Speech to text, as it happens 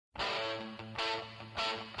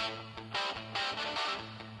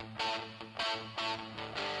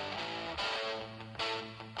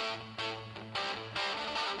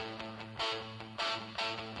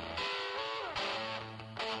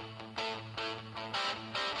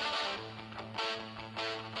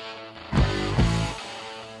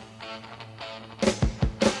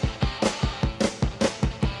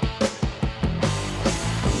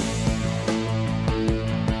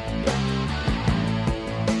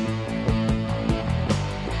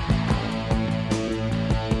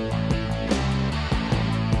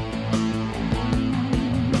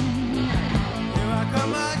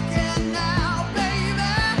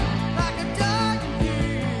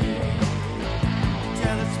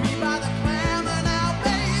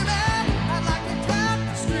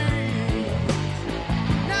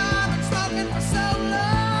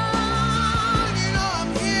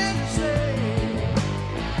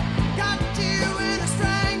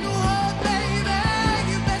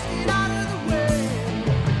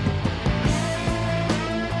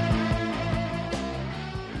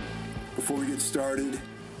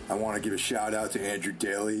want to give a shout out to Andrew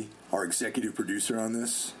Daly, our executive producer on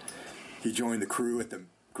this. He joined the crew at the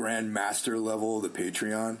Grand Master level of the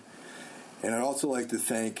Patreon. And I'd also like to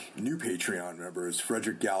thank new Patreon members,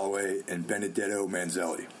 Frederick Galloway and Benedetto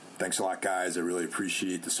Manzelli. Thanks a lot, guys. I really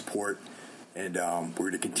appreciate the support. And we're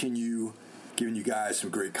going to continue giving you guys some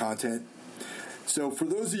great content. So for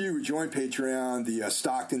those of you who joined Patreon, the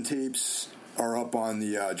Stockton tapes are up on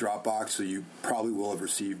the Dropbox, so you probably will have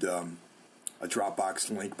received a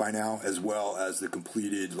Dropbox link by now, as well as the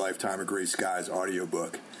completed Lifetime of Gray Skies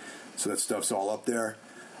audiobook. So that stuff's all up there.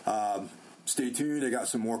 Stay tuned. I got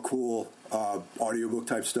some more cool audiobook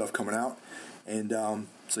type stuff coming out. And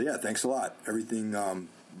so, yeah, thanks a lot. Everything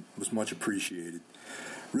was much appreciated.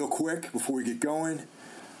 Real quick, before we get going,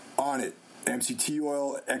 on it. MCT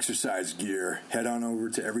oil, exercise gear. Head on over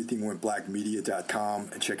to everythingwentblackmedia.com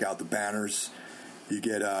and check out the banners. You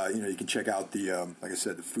get, you can check out the, like I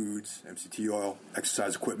said, the foods, MCT oil,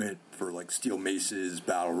 exercise equipment for like steel maces,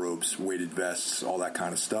 battle ropes, weighted vests, all that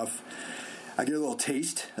kind of stuff. I get a little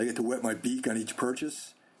taste. I get to wet my beak on each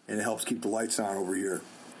purchase, and it helps keep the lights on over here.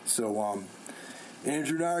 So,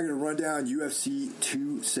 Andrew and I are going to run down UFC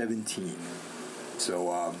 217.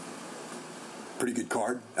 So, pretty good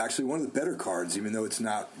card. Actually, one of the better cards, even though it's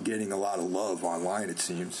not getting a lot of love online, it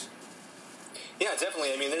seems. Yeah,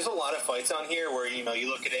 definitely. I mean, there's a lot of fights on here where, you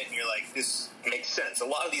look at it and you're like, this makes sense. A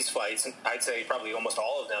lot of these fights, I'd say probably almost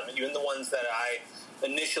all of them, even the ones that I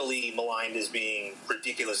initially maligned as being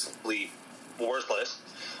ridiculously worthless,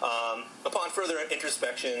 upon further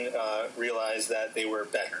introspection, realized that they were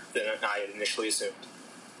better than I had initially assumed.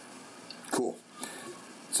 Cool.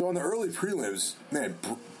 So on the early prelims, man,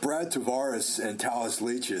 Brad Tavares and Talis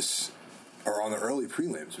Lachis are on the early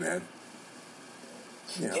prelims, man.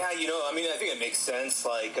 Yeah, I think it makes sense.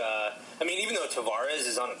 Like, even though Tavares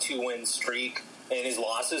is on a 2-win streak and his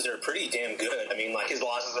losses are pretty damn good. I mean, like, his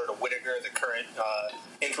losses are to Whittaker, the current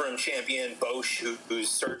interim champion, Bosch, who's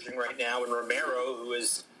surging right now, and Romero, who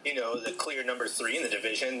is, the clear number 3 in the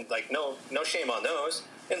division. Like, no shame on those.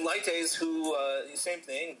 And Leites, who, same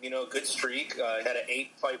thing, good streak. Had an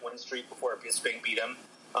 8-fight win streak before Bisping beat him.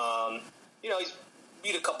 He's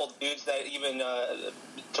beat a couple dudes that even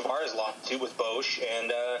Tavares lost to with Bosch.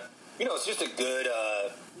 And, it's just a good,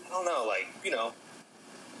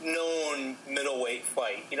 known middleweight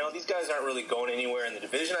fight. These guys aren't really going anywhere in the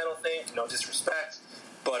division, I don't think. No disrespect.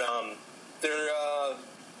 But they're,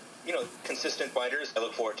 consistent fighters. I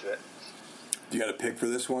look forward to it. You got a pick for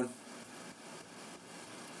this one?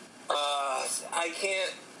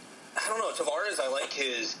 I don't know. Tavares, I like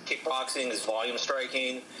his kickboxing, his volume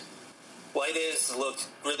striking. Leites looked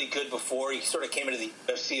really good before. He sort of came into the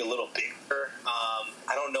UFC a little bigger.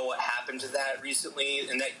 I don't know what happened to that recently.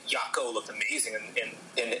 And that Yako looked amazing.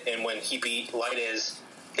 And when he beat Leites,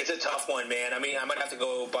 it's a tough one, man. I mean, I might have to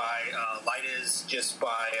go by Leites just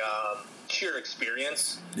by sheer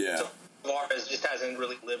experience. Yeah. So Tavares just hasn't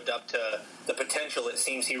really lived up to the potential it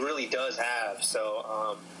seems he really does have. So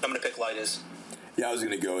I'm going to pick Leites. Yeah, I was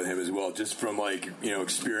going to go with him as well, just from,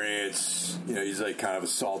 experience. He's, kind of a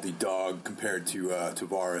salty dog compared to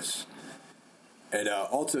Tavares. And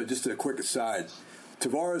also, just a quick aside,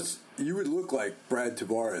 Tavares, you would look like Brad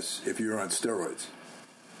Tavares if you were on steroids.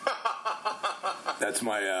 That's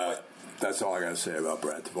that's all I got to say about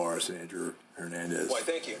Brad Tavares and Andrew Hernandez. Why,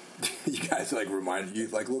 thank you. You guys,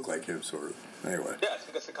 look like him, sort of. Anyway. Yeah, I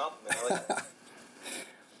think that's a compliment. I like that.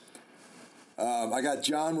 I got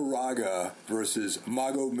John Moraga versus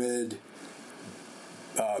Magomed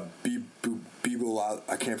Bibulatov.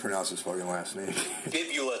 I can't pronounce his fucking last name.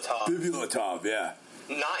 Bibulatov, yeah.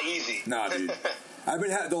 Not easy. Nah, dude.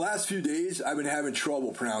 The last few days, I've been having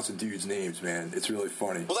trouble pronouncing dudes' names, man. It's really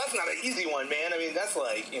funny. Well, that's not an easy one, man. I mean, that's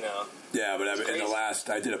Yeah, but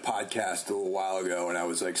I did a podcast a little while ago, and I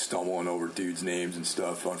was, stumbling over dudes' names and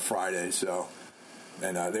stuff on Friday, so.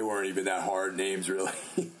 And they weren't even that hard names, really.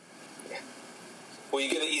 Well, you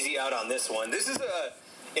get an easy out on this one. This is a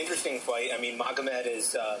interesting fight. I mean, Magomed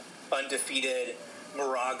is undefeated.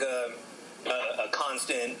 Moraga, a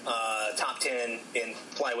constant top 10 in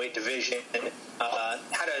flyweight division.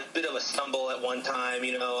 Had a bit of a stumble at one time.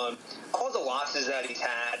 All the losses that he's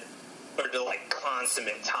had are to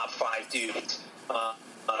consummate top 5 dudes.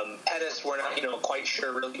 Pettis, we're not quite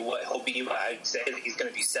sure really what he'll be, but I'd say that he's going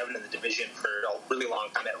to be 7 in the division for a really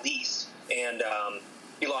long time at least. And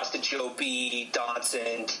he lost to Joe B,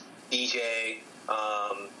 Dodson, DJ,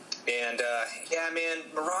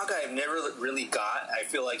 Moraga I've never really got. I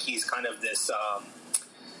feel like he's kind of this,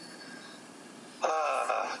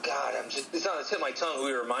 it's on the tip of my tongue who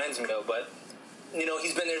he reminds me of, but,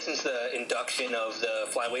 he's been there since the induction of the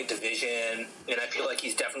flyweight division, and I feel like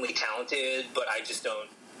he's definitely talented, but I just don't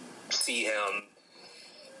see him,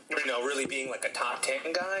 really being like a top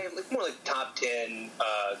 10 guy, like more like top 10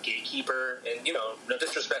 gatekeeper. And, no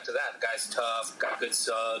disrespect to that. The guy's tough, got good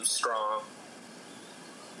subs, strong.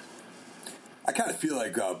 I kind of feel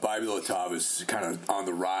like Bobby Lotov is kind of on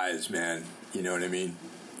the rise, man. You know what I mean?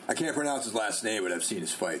 I can't pronounce his last name, but I've seen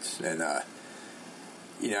his fights. And, I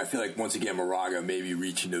feel like, once again, Moraga may be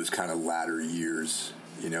reaching those kind of latter years.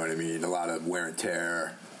 You know what I mean? A lot of wear and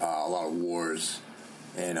tear, a lot of wars.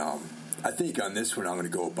 And I think on this one, I'm going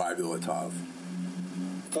to go with Bobby Lotov.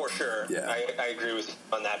 For sure. Yeah. I agree with you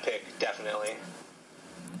on that pick, definitely.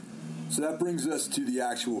 So that brings us to the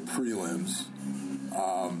actual prelims.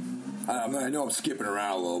 I know I'm skipping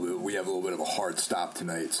around a little bit. We have a little bit of a hard stop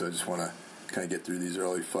tonight, so I just want to kind of get through these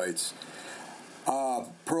early fights.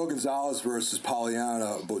 Pearl Gonzalez versus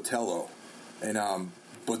Poliana Botello. And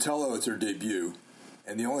Botello, it's her debut.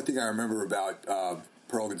 And the only thing I remember about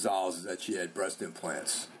Pearl Gonzalez is that she had breast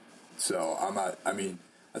implants. So I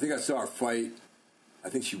think I saw her fight. I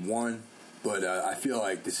think she won. But I feel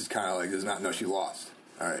like this is kind of like, no, she lost.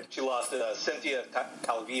 All right. She lost to Cynthia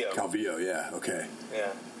Calvillo. Calvillo, yeah, okay.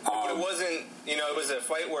 Yeah. But it wasn't, it was a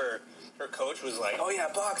fight where her coach was like, oh, yeah,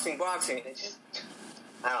 boxing. And it just,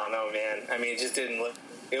 I don't know, man. I mean, it just didn't look,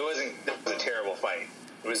 it was a terrible fight.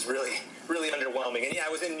 It was really, really underwhelming. And, yeah, I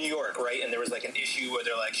was in New York, right? And there was, like, an issue where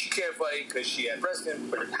they're like, she can't fight because she had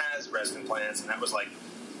has breast implants. And that was, like,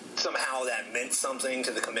 somehow that meant something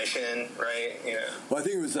to the commission, right? Yeah. Well, I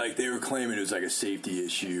think it was like they were claiming it was like a safety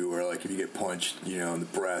issue, or like if you get punched, in the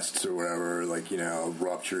breasts or whatever, like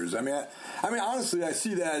ruptures. I mean, honestly, I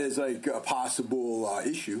see that as like a possible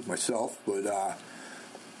issue myself, but I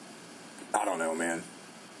don't know, man.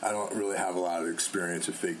 I don't really have a lot of experience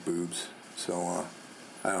with fake boobs, so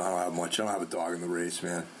I don't have much. I don't have a dog in the race,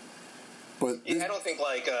 man. But I don't think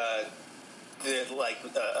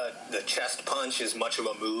the chest punch is much of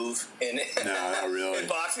a move in not really. in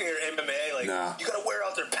boxing or MMA. Like, you got to wear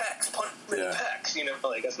out their pecs, punch their pecs.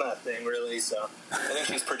 That's not a thing really. So I think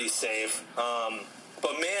she's pretty safe.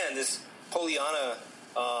 But man, this Poliana,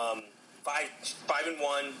 5-1,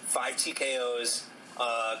 5 TKOs.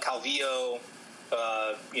 Calvillo,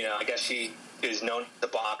 I guess she is known as the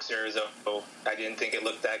boxer, though I didn't think it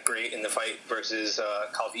looked that great in the fight versus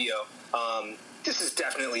Calvillo. This is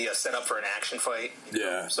definitely a setup for an action fight.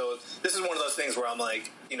 Yeah. So this is one of those things where I'm like,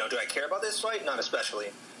 do I care about this fight? Not especially,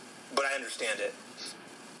 but I understand it.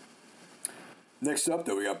 Next up,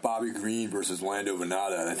 though, we got Bobby Green versus Lando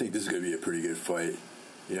Vannata, and I think this is going to be a pretty good fight.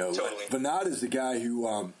 Totally. Vannata's the guy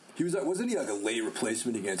who he was wasn't he like a late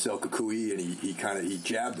replacement against El Cucuy, and he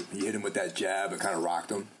jabbed him. He hit him with that jab and kind of rocked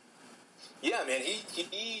him. Yeah, man,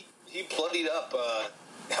 he bloodied up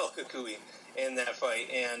El Cucuy in that fight,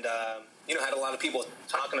 and had a lot of people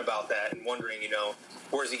talking about that and wondering,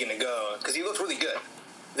 where's he going to go? Because he looked really good.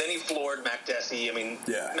 Then he floored Makdessi. I mean,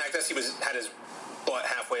 Makdessi had his butt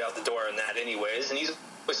halfway out the door in that anyways, and he's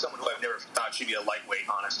with someone who I've never thought should be a lightweight,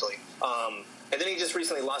 honestly. And then he just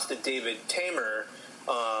recently lost to David Tamer.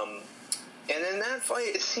 And then that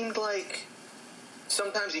fight, it seemed like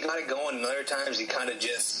sometimes he got it going, and other times he kind of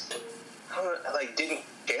just, didn't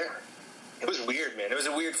care. It was weird, man. It was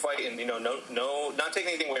a weird fight, and not taking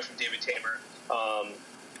anything away from David Tamer. I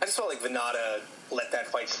just felt like Vannata let that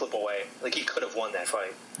fight slip away. Like he could have won that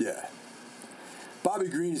fight. Yeah. Bobby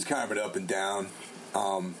Green is kind of an up and down.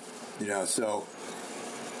 So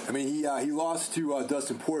I mean, he lost to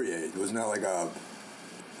Dustin Poirier. It was not like I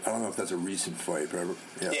don't know if that's a recent fight, but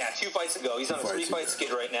 2 fights ago. He's on a 3-fight skid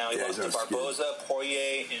right now. He lost to Barboza,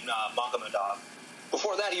 Poirier, and Magomedov.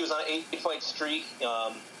 Before that, he was on an 8-fight streak.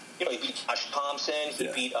 He beat Josh Thompson. He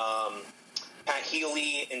beat Pat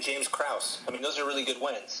Healy and James Krause. I mean, those are really good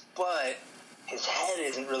wins. But his head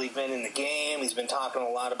hasn't really been in the game. He's been talking a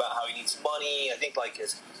lot about how he needs money. I think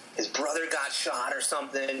his brother got shot or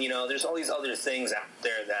something. There's all these other things out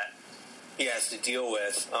there that he has to deal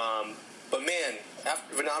with. But man,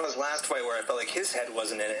 after Vannata's last fight, where I felt like his head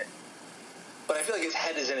wasn't in it, but I feel like his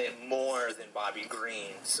head is in it more than Bobby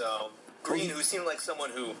Green. So Green, who seemed like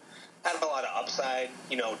someone who had a lot of upside,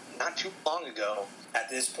 not too long ago. At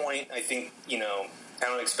this point, I think, I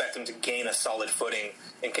don't expect him to gain a solid footing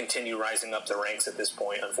and continue rising up the ranks at this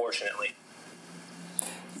point, unfortunately.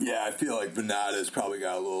 Yeah, I feel like Vannata's probably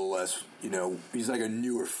got a little less, he's like a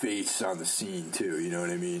newer face on the scene, too, you know what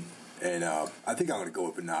I mean? And I think I'm going to go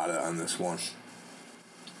with Vannata on this one.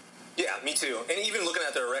 Yeah, me too. And even looking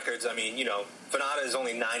at their records, I mean, Vannata is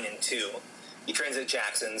only 9-2. He trains at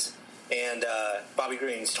Jackson's. And Bobby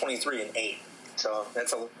Green's 23-8. So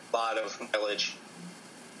that's a lot of mileage.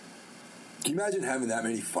 Can you imagine having that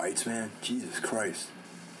many fights, man? Jesus Christ.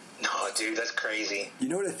 No, dude, that's crazy. You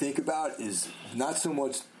know what I think about is not so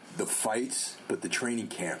much the fights, but the training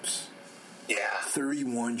camps. Yeah.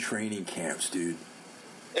 31 training camps, dude.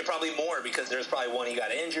 And probably more because there's probably one he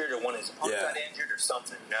got injured or one his opponent got injured or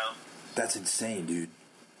something, you know? That's insane, dude.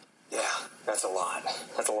 Yeah, that's a lot.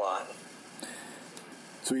 That's a lot.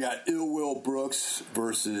 So we got Ill Will Brooks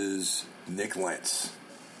versus Nick Lentz.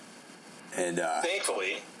 And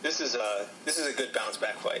thankfully, this is a good bounce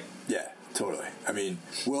back fight. Yeah, totally. I mean,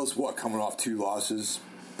 Will's coming off 2 losses.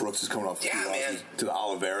 Brooks is coming off 2 losses to the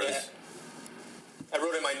Oliveras. Yeah. I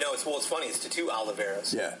wrote in my notes. Well, it's funny. It's to 2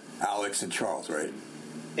 Oliveras. Yeah, Alex and Charles, right?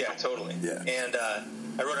 Yeah, totally. Yeah. And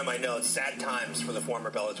I wrote in my notes, sad times for the former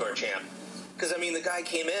Bellator champ. Because, I mean, the guy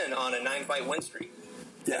came in on a 9-fight win streak.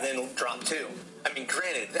 Yeah. And then dropped 2. I mean,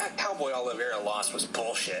 granted, that Cowboy Oliveira loss was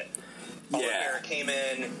bullshit. Oliveira came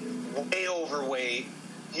in way overweight.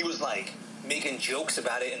 He was, like, making jokes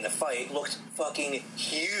about it in the fight. Looked fucking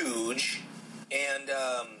huge. And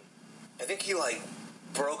I think he, like,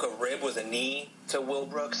 broke a rib with a knee to Will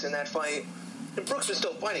Brooks in that fight. And Brooks was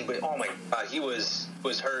still fighting, but oh my god, he was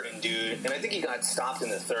hurting, dude. And I think he got stopped in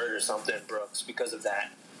the 3rd or something, Brooks, because of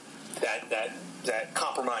that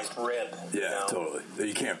compromised rib. Yeah, you know? Totally.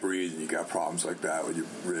 You can't breathe, and you got problems like that with your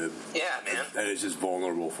rib. Yeah, man. And it's just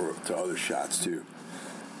vulnerable to other shots too.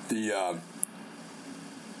 That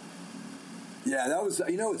was,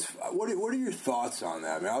 it's what are your thoughts on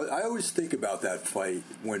that? I mean, I always think about that fight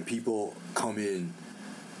when people come in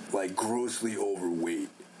like grossly overweight,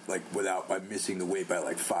 like by missing the weight by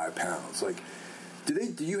like 5 pounds. Like,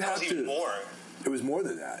 do you have to? Even more. It was more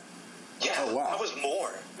than that. Yeah, oh, wow. That was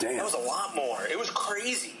more. Damn. That was a lot more. It was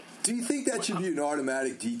crazy. Do you think that should be an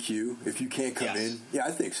automatic DQ if you can't come in? Yeah,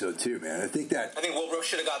 I think so too, man. I think Will Brooks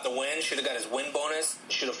should have got the win, should have got his win bonus,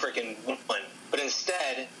 should have freaking won. But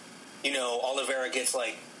instead, Oliveira gets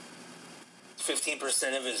like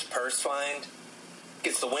 15% of his purse fine,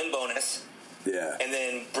 gets the win bonus. Yeah. And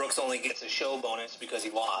then Brooks only gets a show bonus because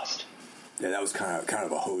he lost. Yeah, that was kind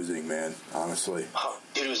of a hosing, man, honestly. Oh,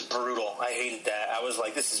 dude, it was brutal. I hated that. I was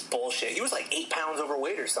like, this is bullshit. He was like 8 pounds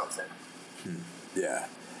overweight or something. Yeah.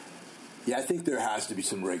 Yeah, I think there has to be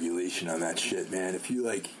some regulation on that shit, man. If you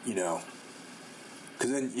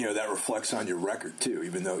because then, that reflects on your record too.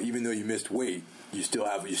 Even though you missed weight, you're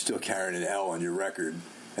still carrying an L on your record.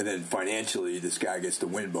 And then financially, this guy gets the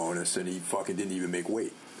win bonus and he fucking didn't even make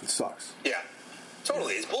weight. It sucks. Yeah.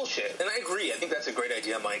 Totally, it's bullshit. And I agree. I think that's a great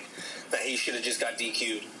idea, Mike, that he should have just got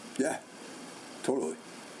DQ'd. Yeah, totally.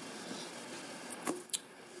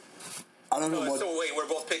 I don't know. So wait, we're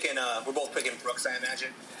both picking Brooks, I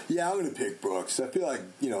imagine. Yeah, I'm going to pick Brooks. I feel like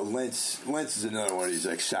Lentz is another one of these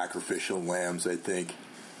like sacrificial lambs. I think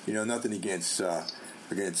nothing against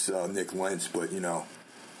Nick Lentz, but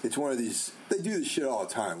it's one of these. They do this shit all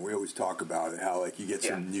the time. We always talk about it. How like you get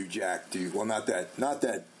some new jack dude. Well, not that.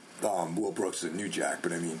 Will Brooks is a new jack,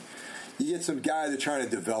 but I mean, you get some guy they're trying to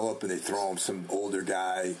develop, and they throw him some older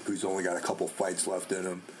guy who's only got a couple fights left in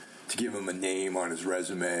him to give him a name on his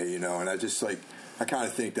resume, And I just I kind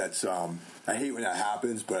of think that's I hate when that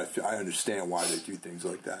happens, but I understand why they do things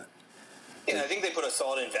like that. Yeah, I think they put a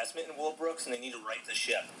solid investment in Will Brooks, and they need to right the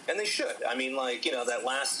ship, and they should. I mean, that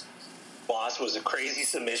last loss was a crazy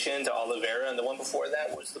submission to Oliveira, and the one before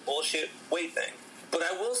that was the bullshit weight thing. But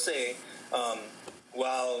I will say.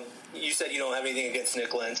 While you said you don't have anything against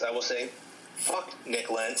Nick Lentz, I will say, fuck Nick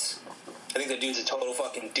Lentz. I think the dude's a total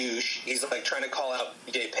fucking douche. He's like trying to call out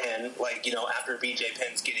BJ Penn, after BJ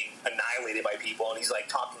Penn's getting annihilated by people, and he's like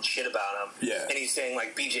talking shit about him. Yeah. And he's saying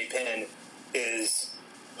like BJ Penn is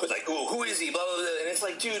like, oh, who is he? Blah blah blah. And it's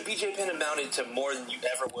like, dude, BJ Penn amounted to more than you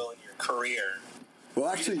ever will in your career. Well,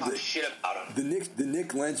 actually, shit about him. The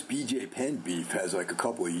Nick Lentz BJ Penn beef has like a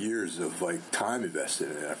couple of years of like time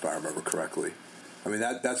invested in it, if I remember correctly. I mean,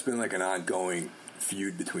 that's been like an ongoing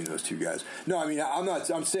feud between those two guys. No, I mean,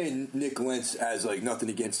 I'm saying Nick Lentz as like nothing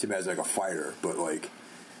against him as like a fighter, but like,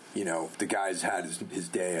 the guy's had his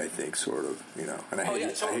day, I think, sort of, and I hate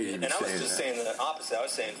even saying that. And I was just saying the opposite. I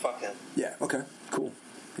was saying, fuck him. Yeah, okay, cool.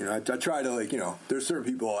 I try to there's certain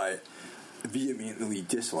people I vehemently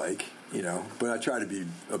dislike, but I try to be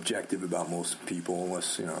objective about most people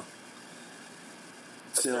unless,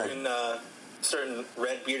 certain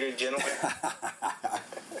red-bearded gentleman.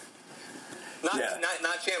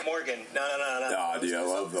 Not Champ Morgan. No. No, dude, I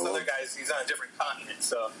love those other guys. He's on a different continent,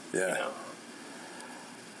 so yeah.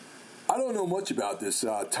 I don't know much about this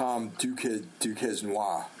Tom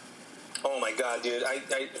Duquesnoy. Oh my god, dude! I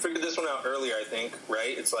figured this one out earlier. I think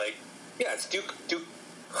right. It's like it's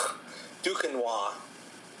Duquesnoy.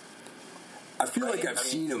 I feel like I've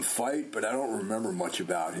seen him fight, but I don't remember much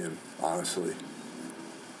about him, honestly.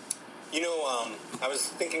 I was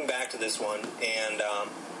thinking back to this one, and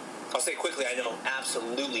I'll say quickly, I know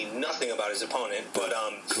absolutely nothing about his opponent, but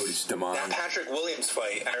Cody Stamann. That Patrick Williams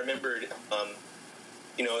fight, I remembered,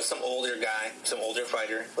 some older guy, some older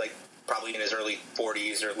fighter, like probably in his early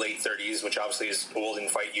 40s or late 30s, which obviously is old in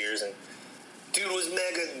fight years, and dude was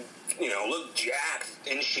mega, looked jacked,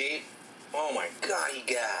 in shape. Oh my God, he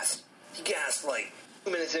gassed. He gassed like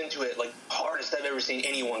 2 minutes into it, like hardest I've ever seen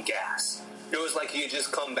anyone gas. It was like he had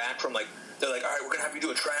just come back from they're like, all right, we're going to have you do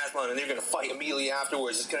a triathlon, and they're going to fight immediately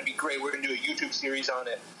afterwards. It's going to be great. We're going to do a YouTube series on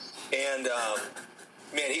it. And,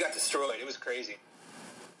 man, he got destroyed. It was crazy.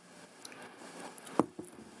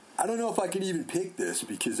 I don't know if I can even pick this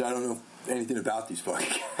because I don't know anything about these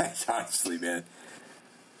fucking guys, honestly, man.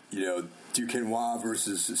 Duquesnoy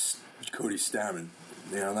versus Cody Stamann.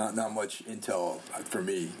 Not much intel for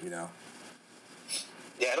me, Yeah,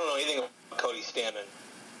 I don't know anything about Cody Stamann.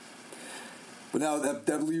 But now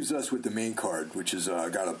that leaves us with the main card, which has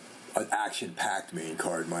got an action-packed main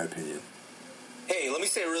card, in my opinion. Hey, let me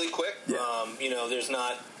say really quick. Yeah. There's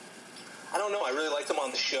not... I don't know. I really liked him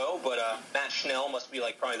on the show, but Matt Schnell must be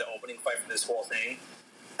probably the opening fight for this whole thing.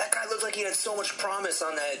 That guy looked like he had so much promise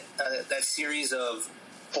on that series of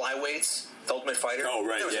flyweights, The Ultimate Fighter. Oh,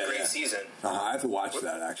 right. It was a great season. I have to watch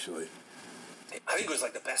that, actually. I think it was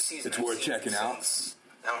the best season. It's worth checking out.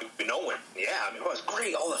 I don't even know when. Yeah, it was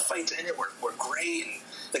great. All the fights in it were great.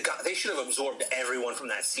 And they should have absorbed everyone from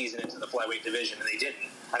that season into the flyweight division, and they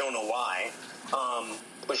didn't. I don't know why.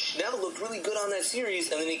 But Schnell looked really good on that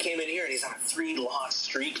series, and then he came in here, and he's on a 3-loss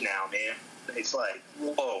streak now, man. It's like,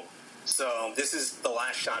 whoa. So this is the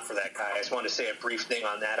last shot for that guy. I just wanted to say a brief thing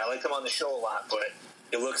on that. I liked him on the show a lot, but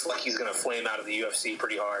it looks like he's going to flame out of the UFC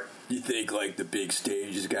pretty hard. You think the big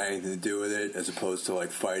stage has got anything to do with it, as opposed to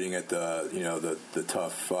fighting at the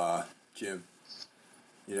tough gym?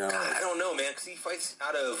 God, I don't know, man, because he fights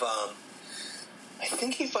out of I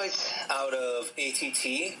think he fights out of ATT.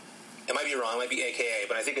 It might be wrong, it might be AKA,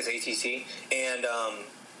 but I think it's ATT. And I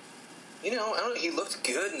don't know. He looked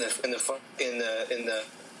good in the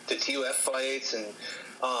TUF fights, and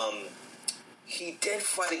he did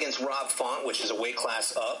fight against Rob Font, which is a weight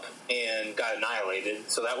class up, and got annihilated.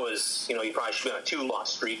 So that was, he probably should be on a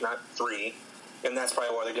 2-loss streak, not 3. And that's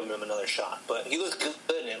probably why they're giving him another shot. But he looks good,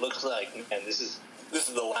 and it looks like, man, this is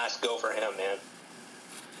the last go for him, man.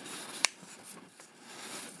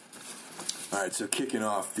 All right, so kicking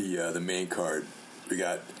off the main card, we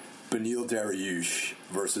got Beneil Dariush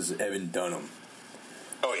versus Evan Dunham.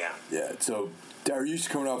 Oh, yeah. Yeah, so Dariush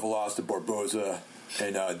coming off a loss to Barboza,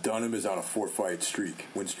 and Dunham is on a 4-fight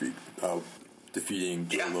win streak, defeating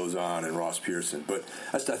Joe Lozon and Ross Pearson. But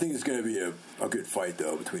I think it's going to be a good fight,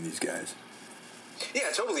 though, between these guys.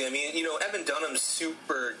 Yeah, totally. I mean, Evan Dunham's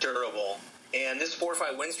super durable, and this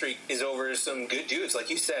 4-fight win streak is over some good dudes, like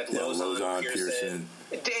you said, Lozon, Pearson.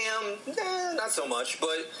 Damn, not so much.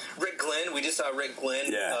 But Rick Glenn, we just saw Rick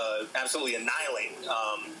Glenn absolutely annihilate.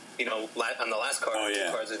 On the last card,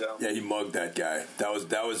 2 cards ago. Yeah, he mugged that guy. That was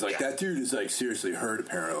that dude is seriously hurt.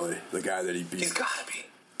 Apparently, the guy that he beat. He's gotta be.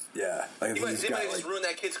 Yeah, they might just ruin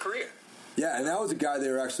that kid's career. Yeah, and that was a guy they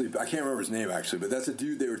were actually, I can't remember his name actually, but that's a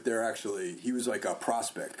dude they're actually, he was like a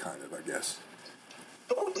prospect kind of, I guess.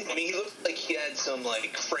 I mean, he looked like he had some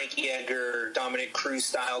Frankie Edgar, Dominic Cruz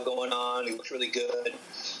style going on. He looked really good.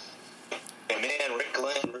 And man, Rick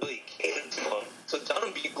Glenn really gave it to him. So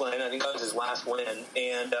Dunham beat Glenn. I think that was his last win.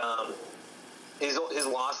 And his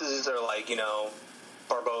losses are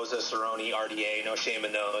Barboza, Cerrone, RDA, no shame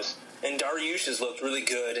in those. And Dariush has looked really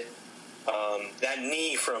good. That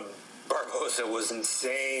knee from Barboza was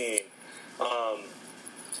insane.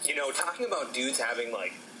 Talking about dudes having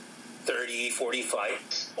 30, 40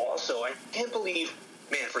 fights. Also, I can't believe,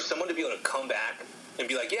 man, for someone to be able to come back and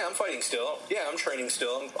be like, yeah, I'm fighting still. Yeah, I'm training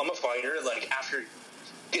still. I'm a fighter. After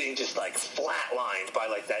getting just flatlined by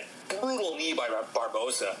that brutal knee by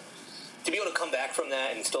Barboza, to be able to come back from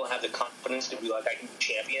that and still have the confidence to be like, I can be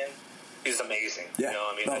champion is amazing. Yeah,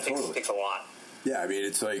 I think it takes a lot. Yeah, I mean,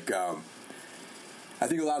 it's I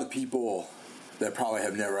think a lot of people that probably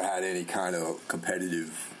have never had any kind of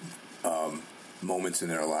competitive moments in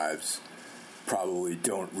their lives probably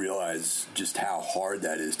don't realize just how hard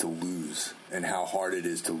that is to lose, and how hard it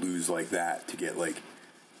is to lose like that, to get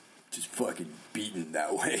just fucking beaten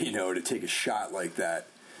that way, to take a shot like that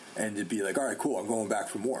and to be like, all right, cool, I'm going back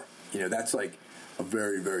for more. That's a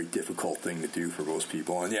very, very difficult thing to do for most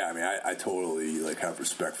people. And yeah, I mean, I totally have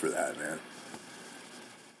respect for that, man.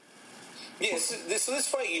 Yeah, so this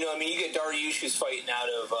fight, you get Dariush who's fighting out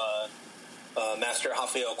of Master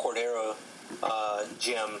Rafael Cordero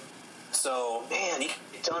gym. So, man, he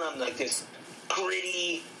done him this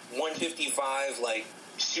gritty 155,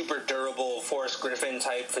 super durable Forrest Griffin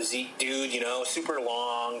type physique dude, super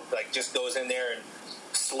long, like just goes in there and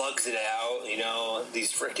slugs it out,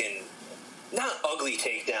 these freaking not ugly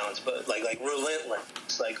takedowns, but like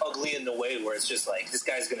relentless, like ugly in the way where it's just like this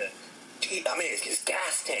guy's gonna. It's his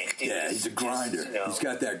gas tank, dude. Yeah, he's a grinder. He's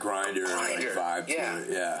got that grinder like, vibe to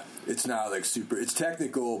it. Yeah, it's not like super. It's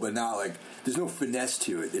technical, but not like there's no finesse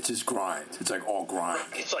to it. It's just grind. It's like all grind.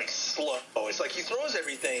 It's like slow. It's like he throws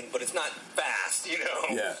everything, but it's not fast.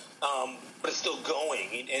 Yeah. But it's still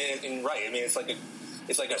going. And right.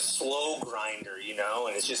 It's like a slow grinder,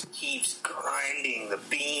 and it just keeps grinding the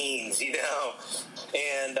beans,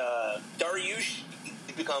 And Dariush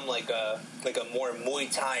become like a more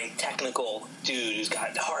Muay Thai technical dude who's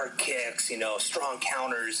got hard kicks, strong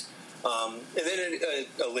counters, and then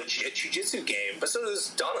a legit jiu-jitsu game. But so does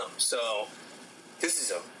Dunham. So this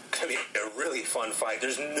is going to be a really fun fight.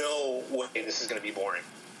 There's no way this is going to be boring.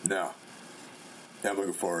 No. Yeah, I'm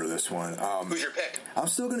looking forward to this one. Who's your pick? I'm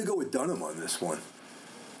still going to go with Dunham on this one.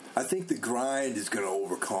 I think the grind is going to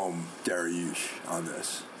overcome Dariush on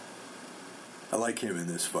this. I like him in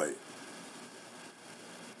this fight.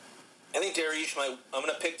 I think I'm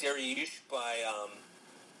going to pick Dariush by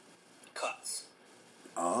cuts.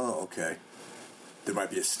 Oh, okay. There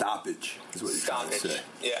might be a stoppage, is what you're trying to say.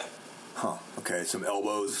 Yeah. Huh. Okay, some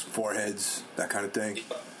elbows, foreheads, that kind of thing.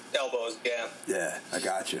 Elbows, yeah. Yeah, I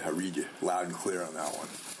got you. I read you loud and clear on that one.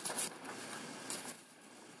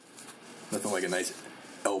 Nothing like a nice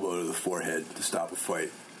elbow to the forehead to stop a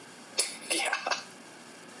fight. Yeah.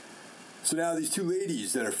 So now these two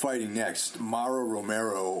ladies that are fighting next, Mara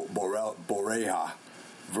Romero Boreja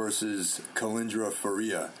versus Kalindra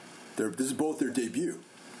Faria. This is both their debut.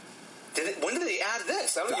 When did they add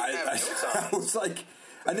this? I don't even have notes on I was like,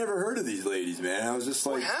 I never heard of these ladies, man. I was just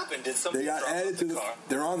like, what happened? Did something they got added to the card?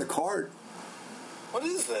 They're on the card. What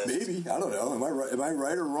is this? Maybe, I don't know. Am I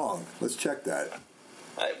right or wrong? Let's check that.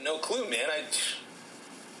 I have no clue, man.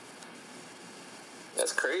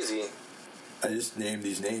 That's crazy. I just named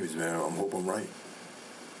these names, man. I hope I'm right.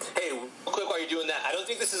 Hey, real quick while you're doing that, I don't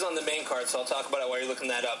think this is on the main card, so I'll talk about it while you're looking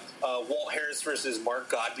that up. Walt Harris versus Mark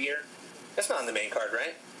Godbeer. That's not on the main card,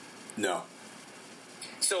 right? No.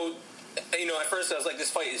 So, at first I was like, this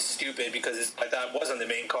fight is stupid because I thought it was on the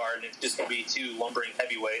main card and it's just going to be two lumbering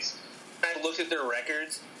heavyweights. I looked at their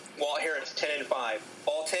records. Walt Harris, 10-5.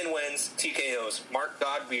 All 10 wins, TKOs. Mark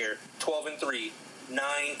Godbeer, 12-3. 9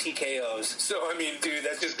 TKOs. So, dude,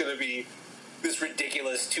 that's just going to be this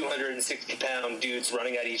ridiculous 260-pound dudes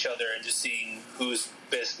running at each other and just seeing whose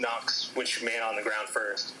fist knocks which man on the ground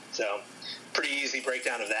first. So, pretty easy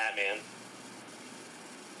breakdown of that, man.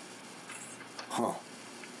 Huh.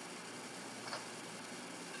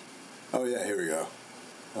 Oh, yeah, here we go.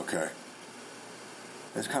 Okay.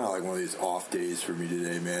 It's kind of like one of these off days for me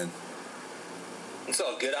today, man. It's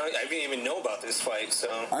all good. I didn't even know about this fight, so...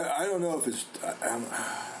 I don't know if it's... let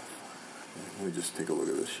me just take a look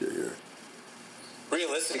at this shit here.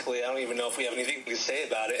 Realistically, I don't even know if we have anything to say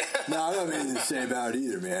about it. No, I don't have anything to say about it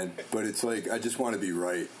either, man. But it's like, I just want to be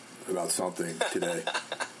right about something today.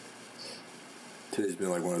 Today's been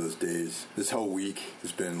like one of those days. This whole week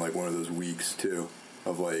has been like one of those weeks, too,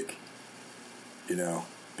 of like,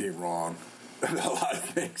 being wrong about a lot of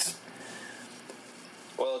things.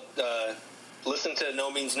 Well, listen to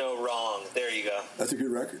No Means No Wrong. There you go. That's a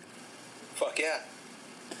good record. Fuck yeah.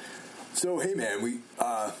 So, hey, man, we,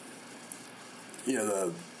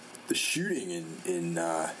 the shooting in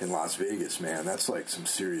Las Vegas, man, that's like some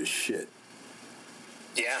serious shit.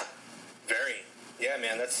 Yeah, very. Yeah,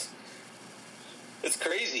 man, it's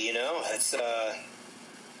crazy, It's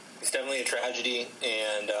definitely a tragedy,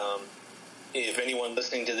 and if anyone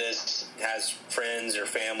listening to this has friends or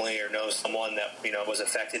family or knows someone that was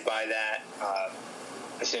affected by that,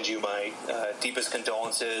 I send you my deepest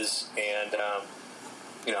condolences, and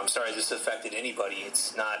I'm sorry this affected anybody.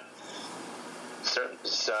 It's not.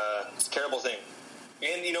 It's a terrible thing,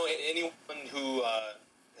 and anyone who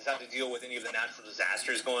has had to deal with any of the natural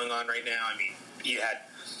disasters going on right now. You had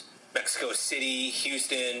Mexico City,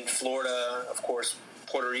 Houston, Florida, of course,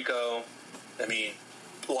 Puerto Rico.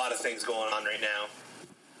 A lot of things going on right now.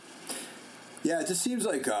 Yeah, it just seems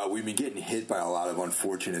like we've been getting hit by a lot of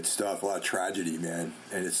unfortunate stuff, a lot of tragedy, man,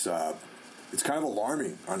 and it's kind of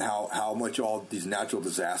alarming on how much all these natural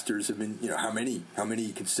disasters have been. How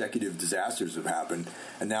many consecutive disasters have happened,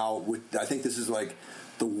 and now I think this is like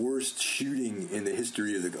the worst shooting in the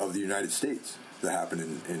history of the United States that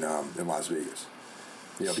happened in Las Vegas.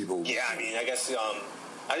 People. Yeah, I guess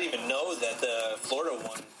I didn't even know that the Florida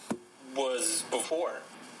one was before.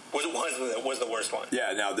 Was the worst one.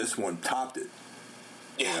 Yeah, now this one topped it.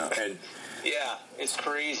 Yeah. And yeah, it's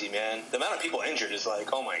crazy, man. The amount of people injured is like,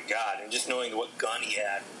 oh my God, and just knowing what gun he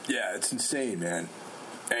had. Yeah, it's insane, man.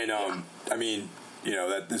 And I mean,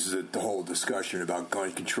 that this is the whole discussion about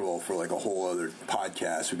gun control for like a whole other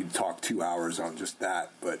podcast. We could talk 2 hours on just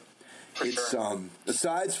that, but it's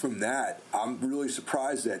aside from that, I'm really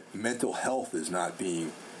surprised that mental health is not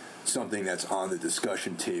being something that's on the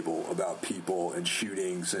discussion table about people and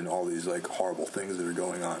shootings and all these like horrible things that are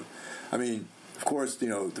going on. I mean, of course,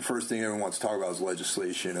 the first thing everyone wants to talk about is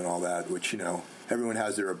legislation and all that, which, everyone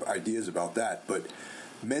has their ideas about that. But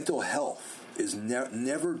mental health is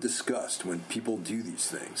never discussed when people do these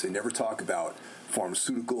things. They never talk about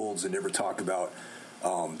pharmaceuticals. They never talk about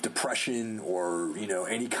depression or,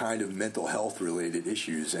 any kind of mental health related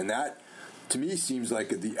issues. And that, to me, seems like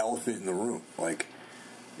the elephant in the room. Like,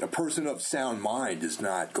 a person of sound mind does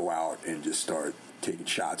not go out and just start taking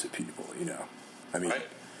shots at people, I mean, right.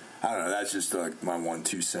 I don't know. That's just like my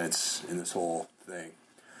 1-2 cents in this whole thing.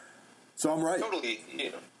 So I'm right. Totally.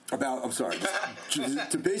 Yeah. I'm sorry.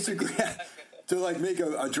 to basically to like make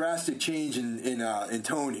a drastic change in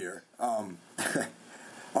tone here. I'm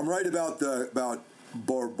right about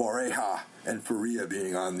Bareja and Faria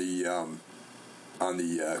being on the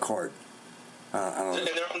card. I don't know. And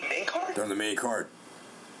they're on the main card? They're on the main card.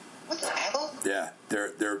 What the hell? Yeah,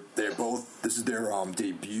 they're both. This is their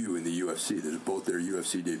debut in the UFC. They're both their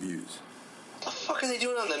UFC debuts. What the fuck are they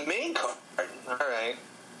doing on the main card? All right.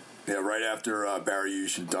 Yeah, right after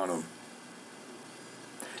Barrioush and Dunham.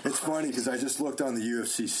 It's funny because I just looked on the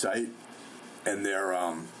UFC site, and they're,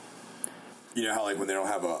 how like when they don't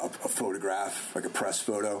have a photograph, like a press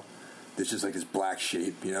photo, it's just like this black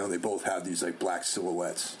shape. They both have these like black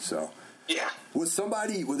silhouettes. So. Yeah. Were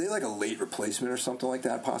they like a late replacement or something like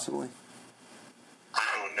that, possibly? I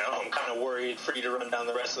don't know. I'm kind of worried for you to run down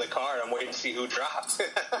the rest of the card. I'm waiting to see who drops.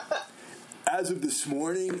 As of this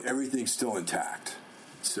morning, everything's still intact.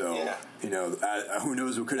 So, yeah. Who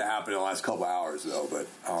knows what could have happened in the last couple of hours, though. But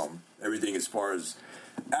everything as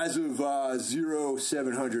of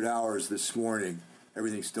 0700 hours this morning,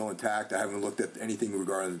 everything's still intact. I haven't looked at anything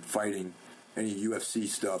regarding fighting, any UFC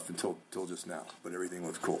stuff until just now. But everything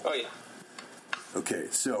looks cool. Oh, yeah. Okay,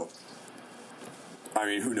 so, I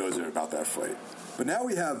mean, who knows about that fight? But now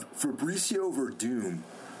we have Fabricio Verdum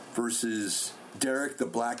versus Derek the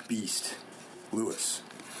Black Beast Lewis,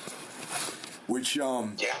 which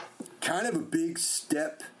kind of a big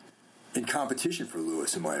step in competition for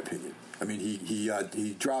Lewis, in my opinion. I mean,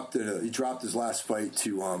 he dropped his last fight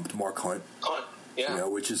to Mark Hunt. Hunt, yeah.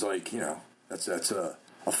 Which is like that's a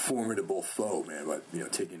formidable foe, man.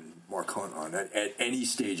 But taking Mark Hunt on at any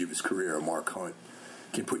stage of his career, Mark Hunt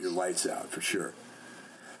can put your lights out for sure.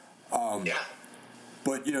 Yeah.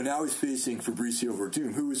 But now he's facing Fabricio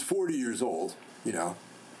Verdum, who is 40 years old.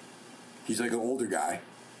 He's like an older guy.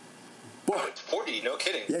 But 40, no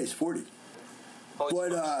kidding. Yeah, he's 40.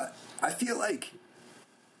 But I feel like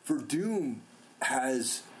Verdum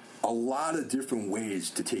has a lot of different ways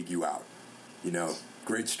to take you out.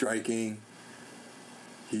 Great striking.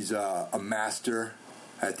 He's a master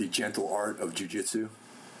at the gentle art of jiu-jitsu.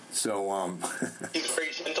 So he's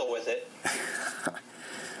very gentle with it.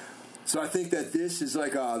 So I think that this is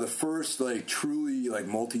like the first like truly like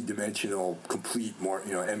multi-dimensional, complete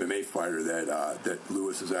MMA fighter that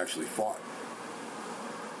Lewis has actually fought.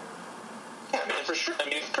 Yeah, man, for sure. I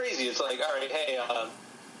mean, it's crazy. It's like, all right, hey,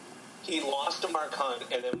 he lost to Mark Hunt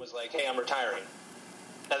and then was like, hey, I'm retiring.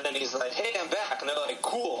 And then he's like, hey, I'm back. And they're like,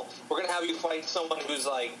 cool. We're going to have you fight someone who's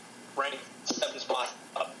like ranked 7 spots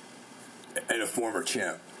up. And a former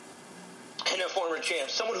champ.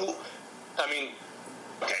 Someone who,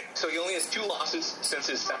 okay, so he only has 2 losses since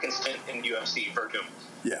his second stint in UFC, Verdum.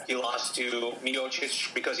 Yeah. He lost to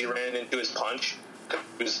Miocic because he ran into his punch.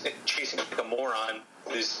 He was chasing like a moron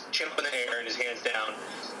with his chin up in the air and his hands down.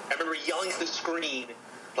 I remember yelling at the screen,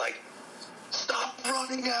 like, stop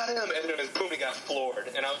running at him! And then boom, he got floored.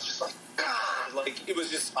 And I was just like, God! Like, it was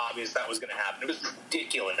just obvious that was going to happen. It was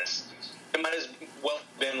ridiculous. It might as well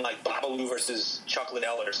have been like Babalu versus Chuck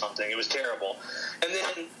Liddell or something. It was terrible. And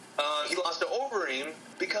then he lost to Overeem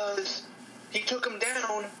because he took him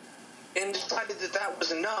down and decided that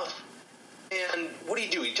was enough. And what did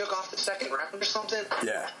he do? He took off the second round or something?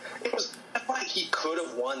 Yeah. It was like he could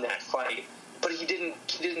have won that fight, but he didn't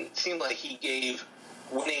seem like he gave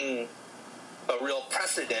winning a real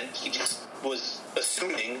precedent. He just was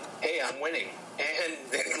assuming, hey, I'm winning. And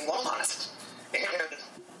then he lost. And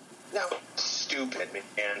that was stupid,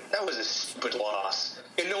 man. That was a stupid loss.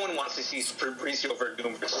 And no one wants to see Fabricio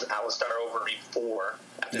Verdum versus Alistair Overeem 4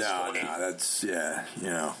 at this point. No, that's,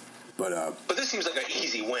 But this seems like an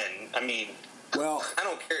easy win. I mean, Well, I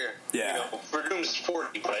don't care. Yeah. You know, Verdum's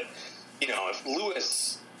 40, but, you know, if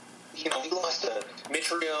Lewis, you know, he lost to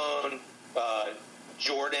Mitrione,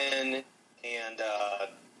 Jordan, and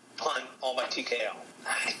Hunt all by TKO.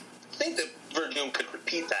 I think that Verdum could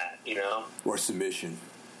repeat that, you know? Or submission.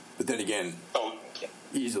 But then again,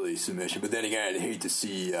 easily submission. But then again, I'd hate to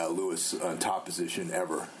see Lewis on top position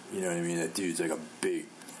ever. You know what I mean? That dude's like a big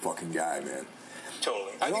fucking guy, man.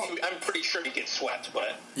 Totally. I'm pretty sure he gets swept,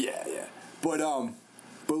 but... Yeah. But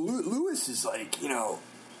Lewis is like, you know,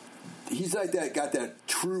 he's like that, got that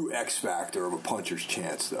true X factor of a puncher's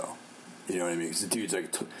chance, though. You know what I mean? Because the dude's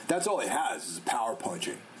like, that's all he has is power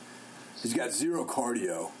punching. He's got zero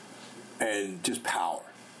cardio and just power.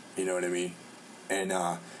 You know what I mean? And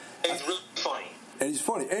he's really funny. And he's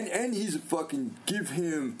funny. And he's fucking, give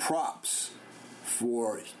him props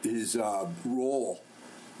for his role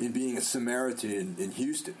in being a Samaritan in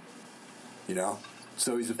Houston. You know?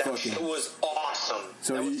 So he's that was awesome.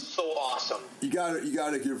 That was so awesome. You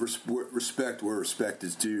gotta give respect where respect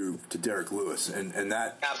is due to Derek Lewis, and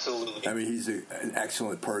that absolutely. I mean, he's an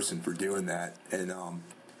excellent person for doing that, and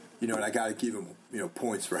you know, and I gotta give him, you know,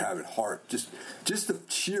 points for having heart. Just the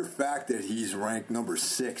sheer fact that he's ranked number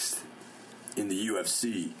 6 in the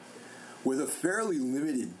UFC with a fairly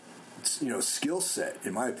limited, you know, skill set,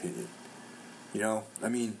 in my opinion. You know, I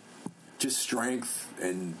mean, just strength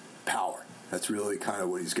and power. That's really kind of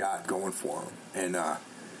what he's got going for him. And,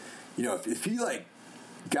 you know, if he, like,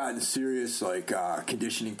 got in a serious, like,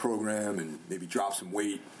 conditioning program and maybe dropped some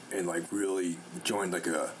weight and, like, really joined, like,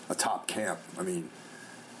 a top camp, I mean,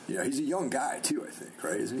 you know, he's a young guy, too, I think,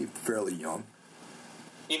 right? Isn't he fairly young?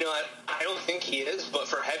 You know, I don't think he is, but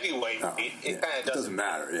for heavyweight, it kind of doesn't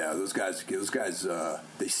matter. Yeah, those guys,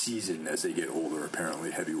 they season as they get older,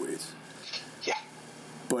 apparently, heavyweights. Yeah.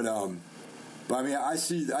 But I mean, I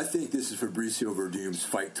think this is Fabricio Verdum's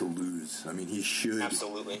fight to lose. I mean, he should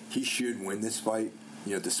win this fight.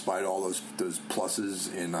 You know, despite all those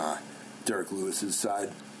pluses in Derek Lewis's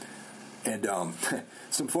side. And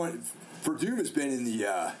some fun. Verdum has been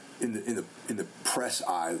in the press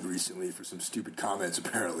eye recently for some stupid comments,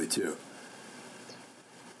 apparently too.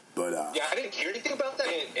 But yeah, I didn't hear anything about that,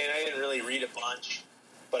 and I didn't really read a bunch.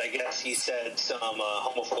 But I guess he said some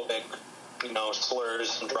homophobic, you know, slurs,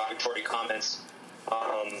 some derogatory comments.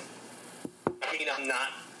 I mean, I'm not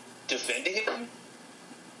defending him,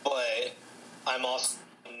 but I'm also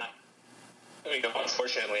not, you know,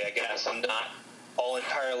 unfortunately, I guess, I'm not all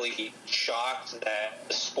entirely shocked that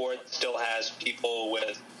the sport still has people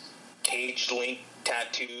with cage link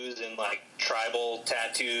tattoos and, like, tribal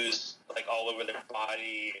tattoos, like, all over their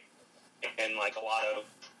body, and, like, a lot of,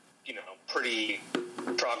 you know, pretty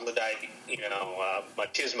troglodyte, you know,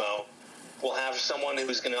 machismo. We'll have someone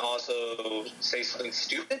who's going to also say something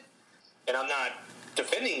stupid. And I'm not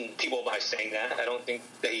defending people by saying that. I don't think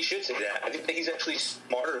that he should say that. I think that he's actually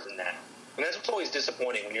smarter than that. And that's what's always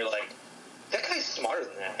disappointing when you're like, that guy's smarter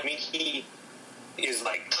than that. I mean, he is,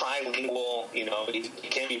 like, trilingual. You know, he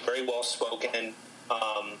can be very well spoken.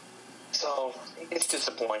 So it's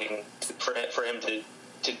disappointing for him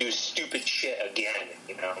to do stupid shit again,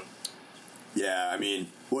 you know. Yeah, I mean,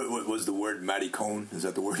 what was the word? Maricon? Is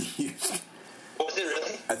that the word he used? Was it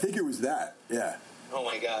really? I think it was that, yeah. Oh,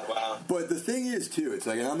 my God, wow. But the thing is, too, it's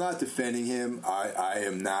like, and I'm not defending him. I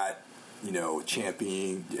am not, you know, a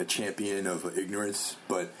champion of ignorance.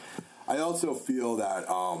 But I also feel that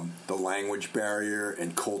the language barrier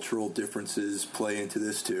and cultural differences play into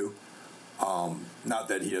this, too. Not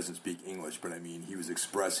that he doesn't speak English, but I mean, he was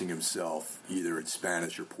expressing himself either in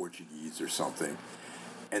Spanish or Portuguese or something.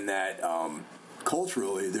 And that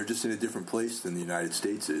culturally, they're just in a different place than the United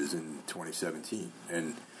States is in 2017.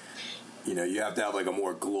 And, you know, you have to have, like, a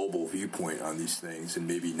more global viewpoint on these things and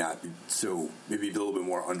maybe not be maybe a little bit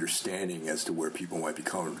more understanding as to where people might be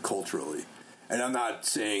coming culturally. And I'm not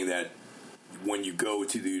saying that when you go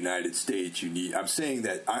to the United States, I'm saying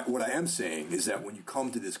that what I am saying is that when you come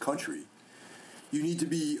to this country, you need to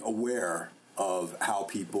be aware of how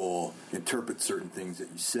people interpret certain things that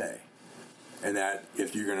you say. And that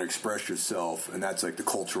if you're going to express yourself, and that's like the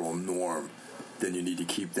cultural norm, then you need to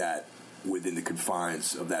keep that within the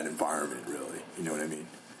confines of that environment, really. You know what I mean?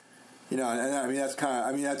 You know, and I mean, that's kind of,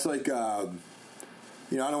 I mean, that's like, you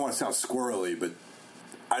know, I don't want to sound squirrely, but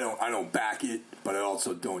I don't back it, but I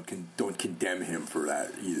also don't condemn him for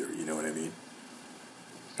that either. You know what I mean?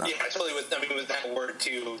 Yeah, totally. With that word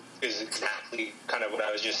too is exactly kind of what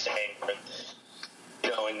I was just saying. But,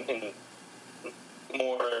 you know, in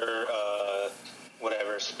more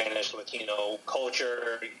whatever Spanish Latino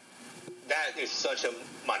culture, that is such a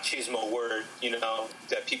machismo word, you know,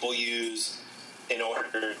 that people use in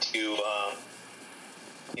order to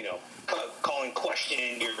you know, calling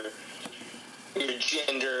question your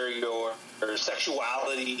gender, your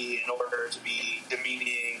sexuality in order to be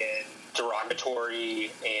demeaning and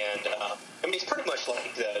derogatory, and I mean, it's pretty much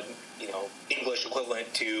like the English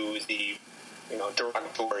equivalent to the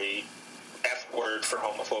derogatory F word for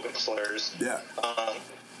homophobic slurs. Yeah.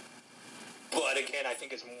 But again, I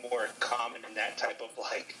think it's more common in that type of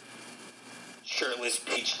like shirtless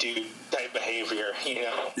beach dude type behavior, Yeah.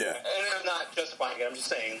 And I'm not justifying it. I'm just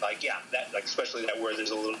saying, like, yeah, that, like, especially that where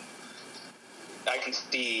there's a little, I can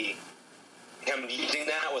see him using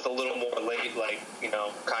that with a little more late, like,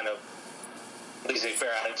 kind of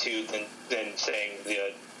laissez-faire attitude than saying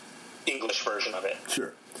the English version of it.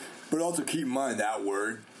 Sure. But also keep in mind that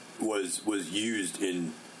word was used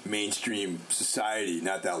in mainstream society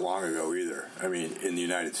not that long ago either. I mean, in the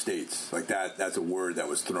United States, like that's a word that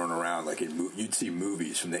was thrown around. Like you'd see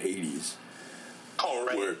movies from the 80s,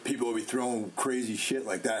 where people would be throwing crazy shit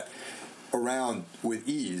like that around with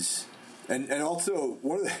ease. And also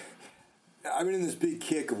I've been in this big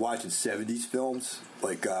kick of watching 70s films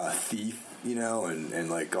like Thief, and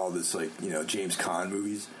like all this like James Caan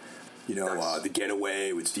movies, The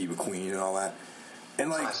Getaway with Steve McQueen and all that, and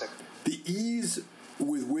like classic. The ease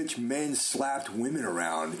with which men slapped women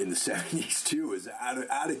around in the 70s too is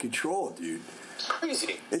out of control, dude. It's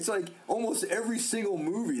crazy. It's like almost every single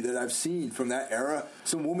movie that I've seen from that era,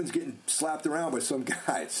 some woman's getting slapped around by some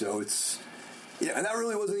guy. So it's and that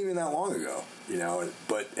really wasn't even that long ago,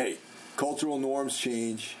 But hey, cultural norms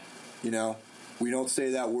change, We don't say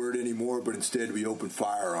that word anymore, but instead we open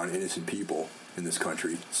fire on innocent people in this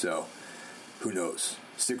country. So who knows?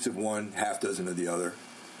 6 of one, half dozen of the other.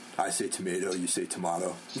 I say tomato, you say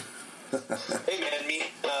tomato. Hey man,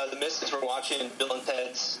 the missus were watching Bill and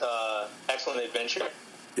Ted's Excellent Adventure.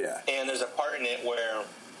 Yeah. And there's a part in it where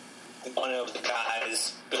one of the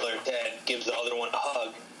guys, Bill or Ted, gives the other one a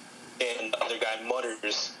hug, and the other guy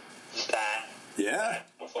mutters that. Yeah.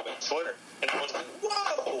 Homophobic slur. And I was like,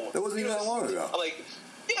 whoa! That wasn't even that long ago. I'm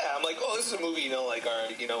like, oh, this is a movie, like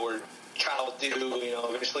we're child do,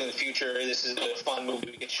 eventually in the future, this is a fun movie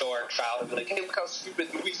we can show our child and be like, hey, look how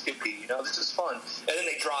stupid movies can be, this is fun. And then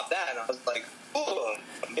they dropped that, and I was like, oh,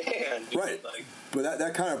 man. Dude. Right. Like, but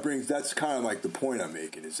that kind of that's kind of like the point I'm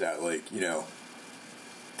making is that, like,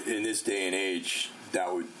 in this day and age,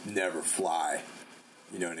 that would never fly.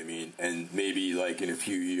 You know what I mean? And maybe, like, in a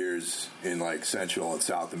few years in, like, Central and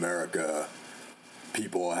South America,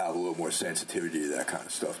 people will have a little more sensitivity to that kind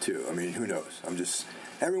of stuff, too. I mean, who knows?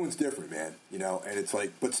 Everyone's different, man, and it's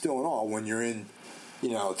like, but still in all, when you're in,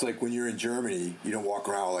 it's like when you're in Germany, you don't walk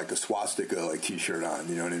around with like a swastika like t-shirt on,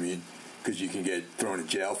 you know what I mean? Because you can get thrown in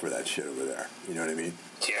jail for that shit over there, you know what I mean?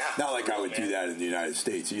 Yeah. Not like I would do that in the United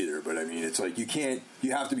States either, but I mean, it's like you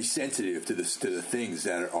have to be sensitive to the things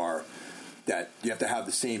that you have to have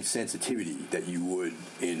the same sensitivity that you would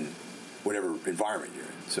in whatever environment you're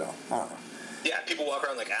in. So, I don't know. Yeah, people walk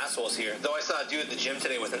around like assholes here. Though I saw a dude at the gym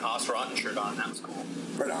today with an Osrotten shirt on. That was cool.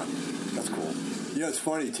 Right on. That's cool. It's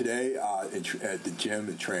funny. Today at the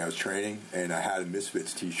gym, I was training, and I had a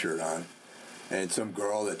Misfits t-shirt on. And some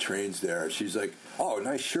girl that trains there, she's like, oh,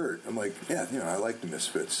 nice shirt. I'm like, yeah, I like the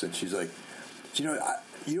Misfits. And she's like, you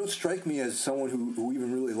don't strike me as someone who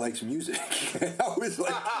even really likes music. I was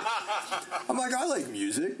like, I'm like, I like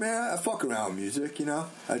music, man. I fuck around with music,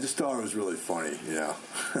 I just thought it was really funny,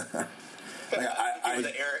 Like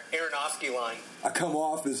the Aronofsky line. I come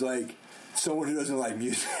off as like someone who doesn't like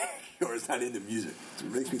music or is not into music.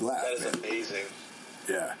 It makes me laugh. That is amazing.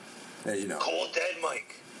 Yeah. Hey, Cold Dead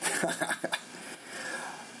Mike.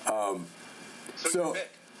 So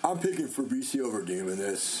I'm picking Fabrizio Verdum in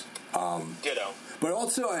this. Ditto. But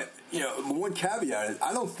also, one caveat is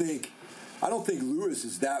I don't think Lewis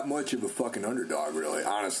is that much of a fucking underdog, really,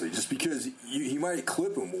 honestly. Just because he might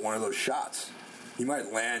clip him with one of those shots. He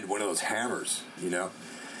might land one of those hammers,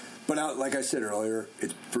 But like I said earlier,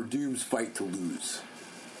 it's Verdum's fight to lose.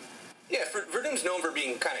 Yeah, Verdum's known for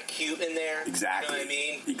being kind of cute in there. Exactly. You know what I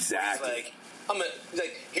mean? Exactly.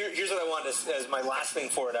 Here's what I wanted to, as my last thing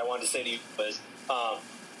for it, I wanted to say to you was,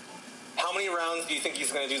 how many rounds do you think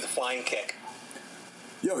he's going to do the flying kick?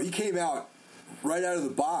 Yo, he came out right out of the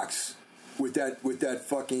box with that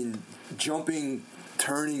fucking jumping,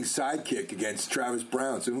 turning sidekick against Travis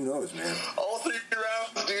Brown. So who knows, man? All 3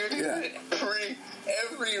 rounds, dude. Yeah.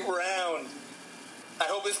 Every round. I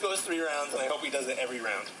hope this goes 3 rounds, and I hope he does it every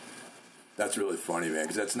round. That's really funny, man,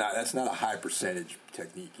 because that's not a high percentage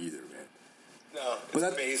technique either, man. No, it's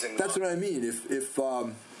amazing. That's what I mean.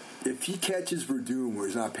 If he catches Verdum where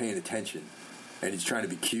he's not paying attention and he's trying to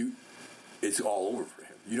be cute, it's all over for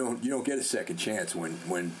him. You don't get a second chance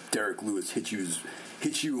when Derek Lewis hits you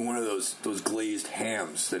with one of those glazed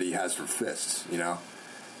hams that he has for fists. You know,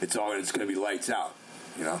 it's going to be lights out.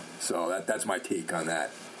 You know, so that's my take on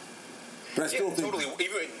that. But I still think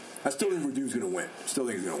Werdum's going to win. Still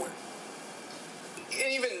think he's going to win.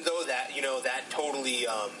 And even though that that totally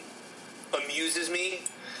amuses me,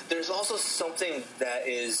 there's also something that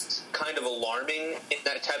is kind of alarming in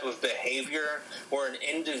that type of behavior, where an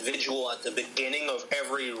individual at the beginning of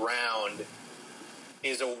every round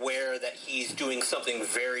is aware that he's doing something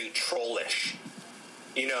very trollish.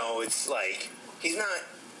 You know, it's like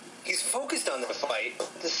he's focused on the fight.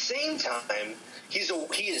 At the same time, he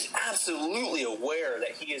is absolutely aware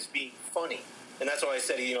that he is being funny, and that's why I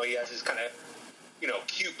said he has this kind of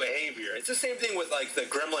cute behavior. It's the same thing with like the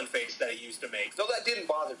gremlin face that he used to make. So that didn't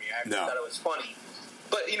bother me. I actually thought it was funny.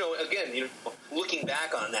 But again, looking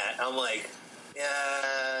back on that, I'm like,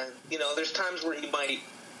 there's times where he might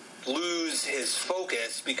lose his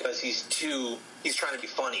focus because he's trying to be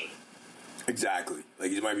funny. Exactly.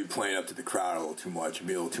 Like he might be playing up to the crowd a little too much and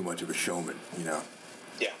be a little too much of a showman. Yeah.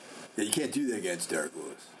 Yeah, you can't do that against Derek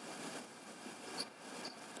Lewis.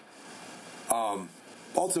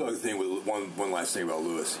 Also, a thing with one last thing about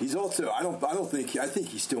Lewis, he's also I think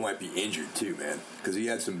he still might be injured too, man, because he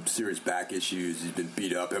had some serious back issues. He's been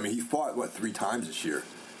beat up. I mean, he fought 3 times this year.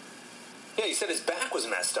 Yeah, he said his back was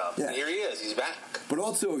messed up. Yeah. And here he is. He's back. But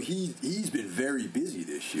also, he's been very busy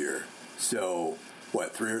this year. So I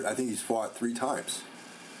think he's fought 3 times.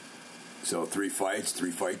 So 3 fights,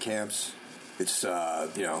 3 fight camps. It's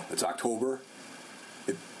it's October.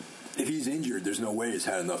 If he's injured, there's no way he's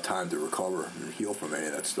had enough time to recover and heal from any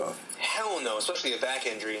of that stuff. Hell no, especially a back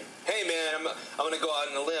injury. Hey man, I'm going to go out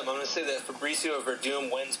on a limb. I'm going to say that Fabricio Werdum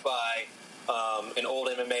wins by an old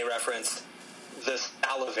MMA reference, the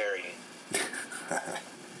salivary.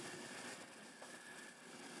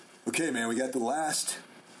 Okay, man, we got the last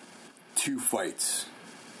 2 fights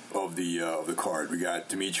of the card. We got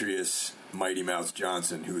Demetrius Mighty Mouse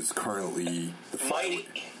Johnson, who is currently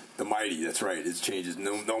the Mighty, that's right. It changes.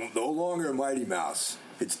 No longer Mighty Mouse.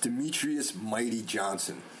 It's Demetrius Mighty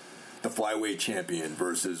Johnson, the flyweight champion,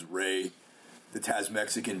 versus Ray, the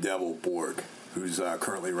Taz-Mexican Devil Borg, who's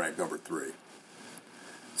currently ranked number 3.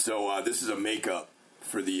 So this is a makeup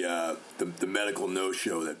for the medical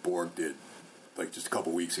no-show that Borg did, like just a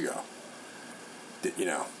couple weeks ago.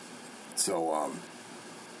 So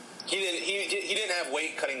he didn't have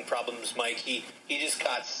weight cutting problems, Mike. He just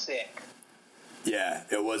got sick. Yeah,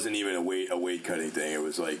 it wasn't even a weight cutting thing. It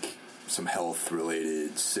was like some health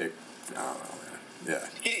related sick. I don't know, man. Yeah.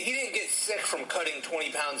 He didn't get sick from cutting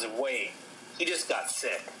 20 pounds of weight. He just got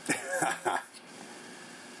sick.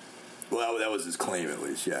 Well, that was his claim, at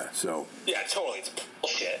least. Yeah. So. Yeah, totally. It's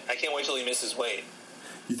bullshit. I can't wait till he misses weight.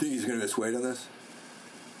 You think he's going to miss weight on this?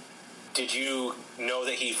 Did you know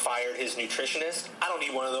that he fired his nutritionist? I don't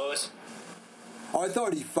need one of those. Oh, I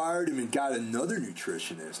thought he fired him and got another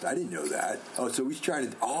nutritionist. I didn't know that. Oh, so he's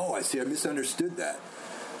trying to... Oh, I see. I misunderstood that.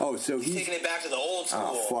 Oh, so he's... taking it back to the old school.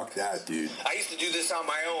 Oh, fuck that, dude. I used to do this on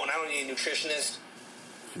my own. I don't need a nutritionist.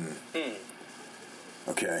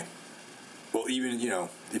 Okay. Well, even,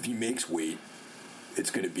 if he makes weight,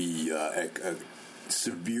 it's going to be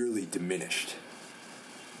severely diminished.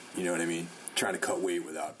 You know what I mean? Trying to cut weight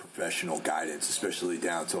without professional guidance, especially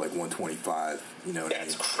down to like 125. You know what I mean?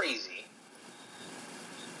 That's crazy.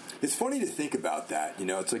 It's funny to think about that.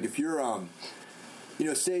 It's like if you're,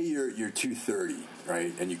 say you're 230,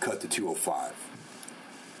 right, and you cut to 205.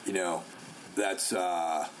 That's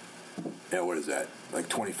what is that? Like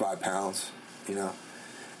 25 pounds.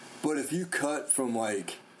 But if you cut from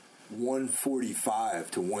like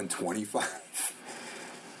 145 to 125,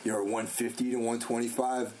 150 to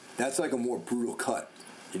 125, that's like a more brutal cut.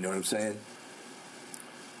 You know what I'm saying?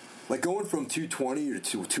 Like going from 220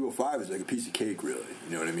 to 205 is like a piece of cake, really.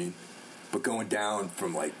 You know what I mean? But going down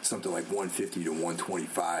from like something like 150 to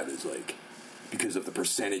 125 is like because of the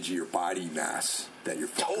percentage of your body mass that you're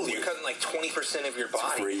fucking totally, you're cutting like 20% of your body.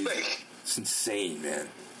 It's crazy. It's insane, man.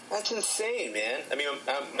 That's insane, man. I mean,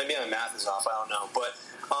 maybe my math is off. I don't know, but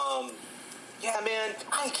yeah, man,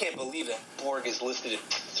 I can't believe that Borg is listed at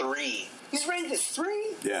 3. He's ranked as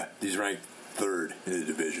 3. Yeah, he's ranked 3rd in the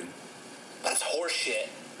division. That's horseshit.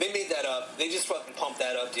 They made that up. They just fucking pumped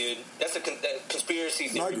that up, dude. That's a conspiracy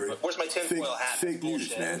theory. I agree. Where's my tinfoil hat? Fake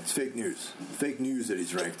news, man. It's fake news. Fake news that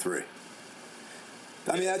he's ranked 3.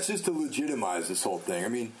 I mean, that's just to legitimize this whole thing. I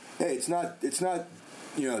mean, hey, it's not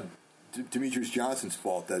Demetrius Johnson's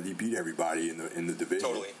fault that he beat everybody in the division.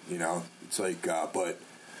 Totally. It's like, but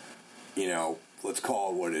let's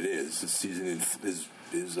call it what it is. This season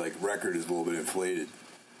his like record is a little bit inflated.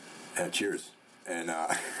 Cheers. and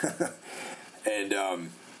I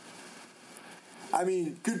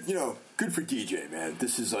mean, good. Good for DJ, man.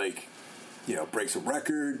 This is like, breaks a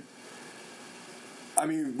record. I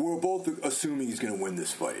mean, we're both assuming he's going to win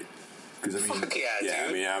this fight. Because I mean, fuck yeah, dude.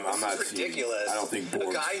 I mean, I'm not ridiculous. I don't think Borg.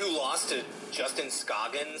 A guy who lost to Justin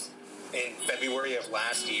Scoggins in February of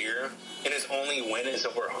last year, and his only win is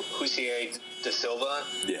over Hussier da Silva.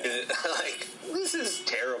 Yeah, like, this is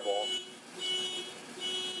terrible.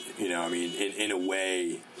 I mean, in a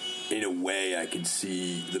way, I can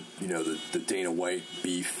see the Dana White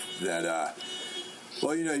beef that.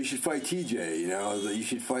 Well, you should fight TJ. You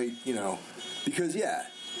should fight. Because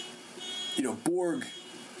Borg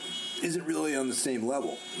isn't really on the same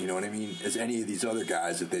level, you know what I mean, as any of these other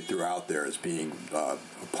guys that they threw out there as being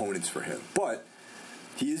opponents for him. But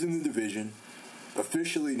he is in the division.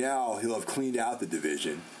 Officially now, he'll have cleaned out the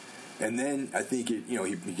division. And then I think he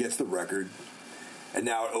gets the record. And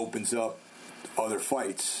now it opens up other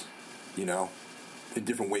fights, in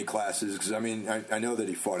different weight classes. Because, I mean, I know that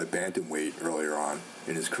he fought at bantamweight earlier on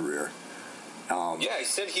in his career. He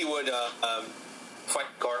said he would fight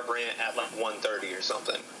Garbrandt at like 130 or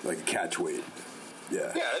something. Like a catch weight.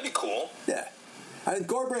 Yeah. Yeah, that'd be cool. Yeah. I think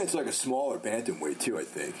Garbrandt's like a smaller bantamweight too, I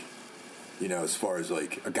think. As far as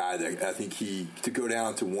like a guy that I think to go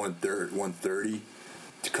down to 130,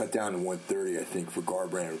 to cut down to 130, I think for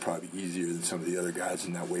Garbrandt would probably be easier than some of the other guys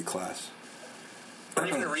in that weight class. Or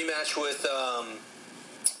even a rematch with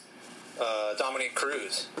Dominic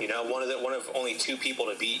Cruz, one of only two people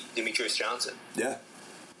to beat Demetrius Johnson. Yeah,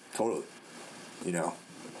 totally.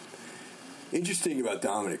 Interesting about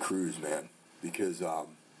Dominic Cruz, man, because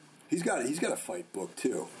he's got a fight book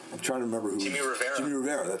too. I'm trying to remember who. Jimmy Rivera. Jimmy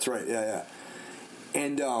Rivera, that's right. Yeah.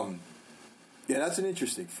 And that's an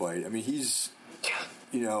interesting fight. I mean, he's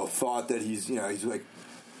thought that he's like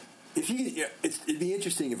it'd be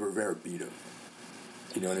interesting if Rivera beat him.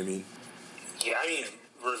 You know what I mean? Yeah, I mean,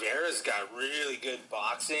 Rivera's got really good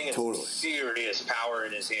boxing and totally serious power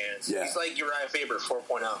in his hands. Yeah. He's like Uriah Faber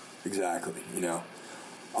 4.0. Exactly,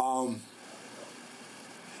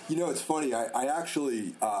 it's funny. I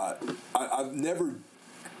actually, I've never,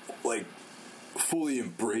 like, fully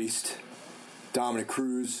embraced Dominic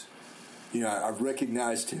Cruz. I've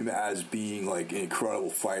recognized him as being, like, an incredible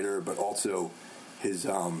fighter, but also his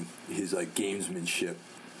like, gamesmanship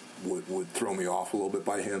would throw me off a little bit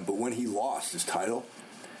by him. But when he lost his title,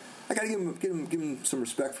 I got to give him some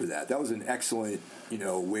respect for that. That was an excellent,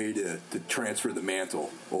 way to transfer the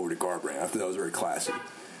mantle over to Garbrandt. I thought that was very classy.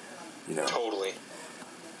 Totally.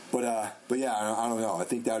 But yeah, I don't know. I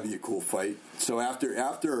think that would be a cool fight. So after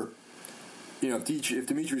if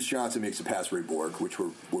Demetrius Johnson makes it past Ray Borg, which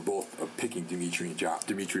we're both picking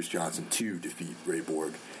Demetrius Johnson to defeat Ray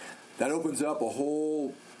Borg, that opens up a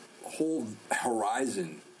whole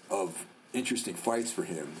horizon of interesting fights for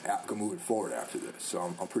him moving forward after this. So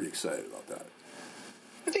I'm pretty excited about that.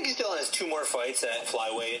 I think he still has two more fights at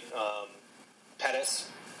flyweight, Pettis.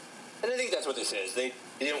 And I think that's what this is. They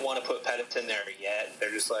didn't want to put Pettis in there yet.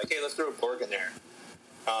 They're just like, hey, let's throw Borg in there.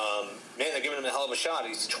 Man, they're giving him a hell of a shot.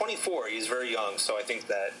 He's 24. He's very young, so I think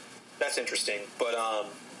that's interesting. But,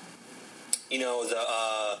 the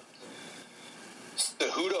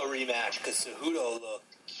Cejudo rematch, because Cejudo looked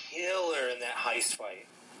killer in that heist fight.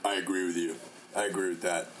 I agree with you. I agree with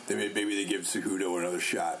that. Maybe they give Cejudo another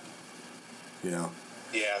shot. Yeah,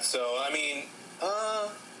 so, I mean,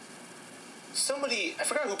 somebody, I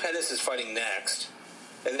forgot who Pettis is fighting next.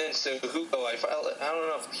 And then Cejudo, I don't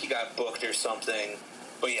know if he got booked or something.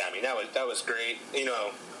 But yeah, I mean, that was great.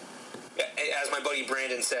 As my buddy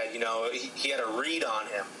Brandon said, he had a read on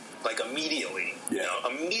him, like, immediately. Yeah.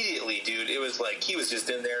 Immediately, dude. It was like he was just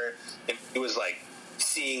in there, and it was like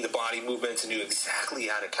seeing the body movements and knew exactly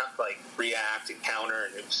how to react and counter,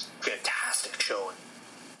 and it was fantastic showing.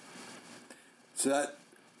 So that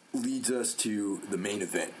leads us to the main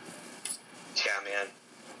event. Yeah, man.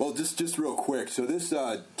 Well, just real quick. So this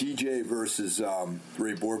DJ versus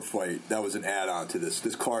Ray Borg fight, that was an add-on to this.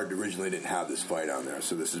 This card originally didn't have this fight on there,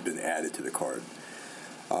 so this has been added to the card.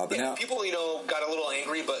 But now, people, got a little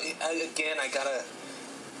angry, but again, I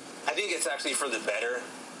think it's actually for the better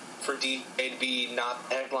for DJ to be not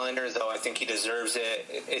the headliner, though I think he deserves it.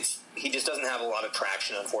 He just doesn't have a lot of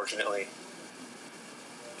traction, unfortunately.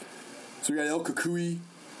 So we got El Cucuy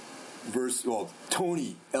versus,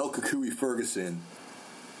 Tony El Cucuy Ferguson,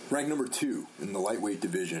 ranked number 2 in the lightweight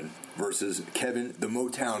division, versus Kevin the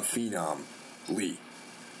Motown Phenom Lee,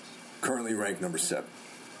 currently ranked number 7.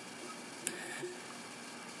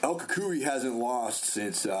 El Cucuy hasn't lost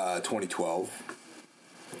since 2012.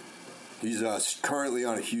 He's currently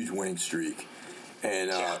on a huge winning streak,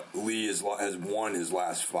 and Lee has won his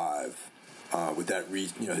last 5. with that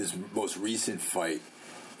his most recent fight,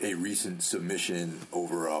 a recent submission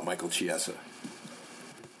over Michael Chiesa.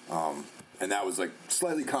 And that was like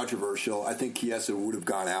slightly controversial. I think Chiesa would have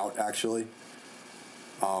gone out actually,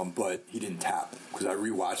 but he didn't tap because I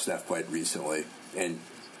rewatched that fight recently, and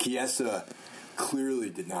Chiesa clearly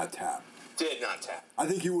did not tap. Did not tap. I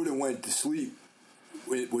think he would have went to sleep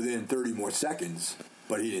within 30 more seconds,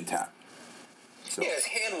 but he didn't tap. So. Yeah, his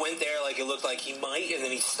hand went there like it looked like he might, and then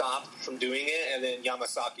he stopped from doing it, and then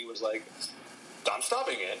Yamasaki was like, I'm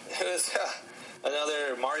stopping it. It was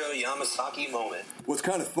another Mario Yamasaki moment. What's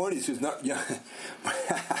kind of funny is because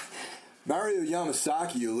Mario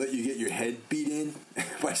Yamasaki will let you get your head beat in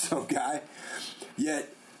by some guy, yet,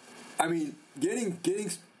 I mean, getting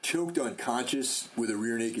choked unconscious with a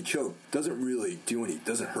rear naked choke doesn't really do anything. It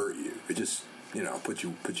doesn't hurt you. It just, puts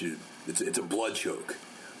you. It's a blood choke.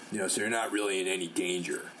 So you're not really in any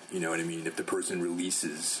danger. You know what I mean? If the person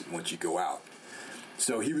releases once you go out.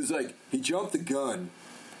 So he was like, he jumped the gun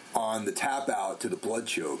on the tap out to the blood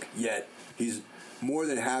choke, yet he's more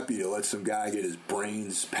than happy to let some guy get his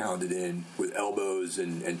brains pounded in with elbows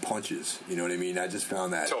and punches. You know what I mean? I just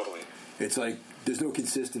found that. Totally. It's like, there's no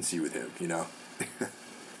consistency with him,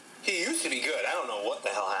 He used to be good. I don't know what the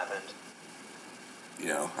hell happened.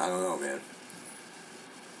 I don't know, man.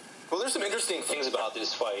 Well, there's some interesting things about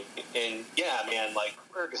this fight. And, yeah, man, like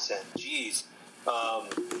Ferguson, jeez.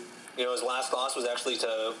 His last loss was actually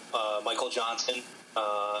to Michael Johnson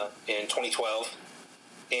in 2012.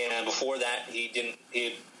 And before that,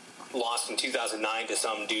 he lost in 2009 to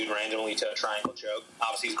some dude randomly to a triangle choke.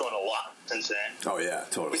 Obviously, he's grown a lot since then. Oh, yeah,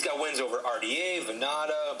 totally. He's got wins over RDA,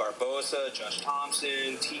 Venata, Barbosa, Josh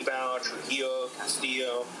Thompson, T-Bow, Trujillo,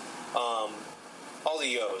 Castillo, all the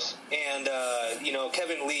Yo's. And,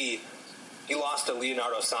 Kevin Lee, he lost to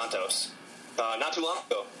Leonardo Santos not too long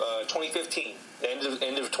ago, 2015, end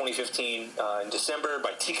of 2015, in December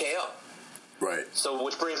by TKO. Right. So,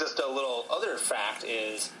 which brings us to a little other fact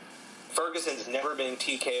is Ferguson's never been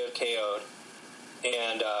KO'd,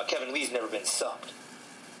 and Kevin Lee's never been subbed.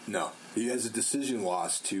 No. He has a decision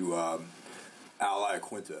loss to Al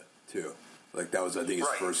Iaquinta, too. Like, that was, I think, his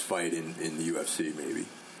first fight in the UFC, maybe.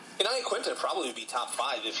 And Iaquinta probably would be top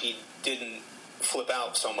 5 if he didn't flip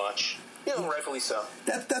out so much. Rightfully so.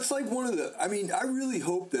 That's like one of the... I mean, I really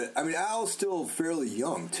hope that... I mean, Al's still fairly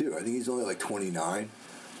young, too. I think he's only like 29.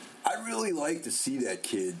 I really like to see that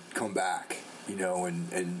kid come back,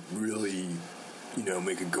 and really,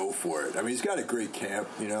 make a go for it. I mean, he's got a great camp,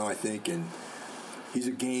 I think, and he's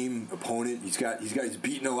a game opponent. He's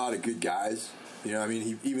beaten a lot of good guys.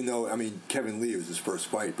 Kevin Lee was his first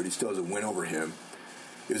fight, but he still has a win over him.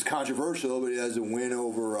 It was controversial, but he has a win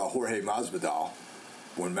over Jorge Masvidal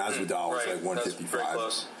when Masvidal was like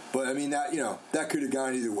 155. But I mean that could have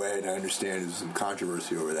gone either way, and I understand there's some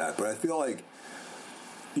controversy over that. But I feel like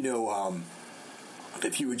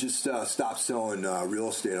if you would just stop selling real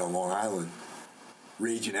estate on Long Island,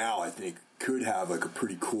 Raging Al, I think, could have like a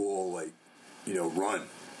pretty cool run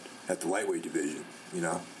at the lightweight division.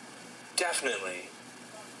 Definitely.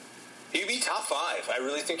 He'd be top 5. I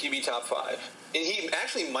really think he'd be top 5. And he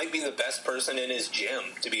actually might be the best person in his gym,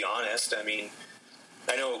 to be honest. I mean,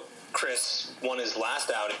 I know Chris won his last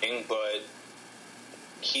outing, but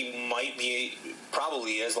he might be,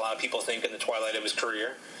 probably, as a lot of people think, in the twilight of his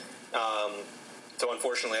career. So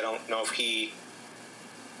unfortunately, I don't know if he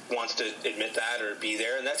wants to admit that or be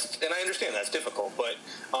there, and I understand that's difficult. But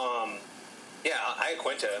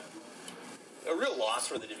Iaquinta, a real loss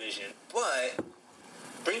for the division. But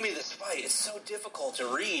bring me this fight. It's so difficult to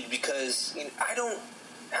read because I don't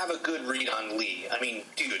have a good read on Lee. I mean,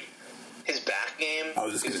 dude, his back game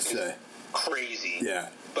is crazy. Yeah.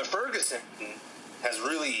 But Ferguson has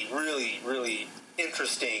really, really, really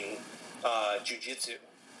interesting jiu-jitsu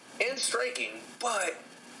and striking, but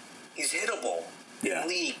he's hittable. Yeah. And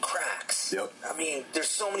Lee cracks. Yep. I mean, there's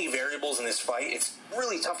so many variables in this fight. It's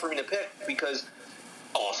really tough for me to pick because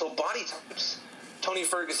also body types. Tony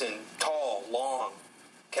Ferguson, tall, long.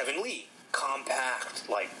 Kevin Lee, compact,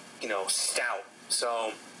 stout.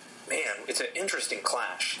 So, man, it's an interesting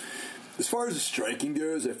clash. As far as the striking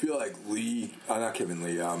goes, I feel like not Kevin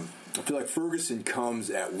Lee, I feel like Ferguson comes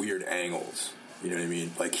at weird angles. You know what I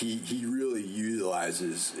mean? Like, he really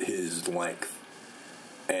utilizes his length.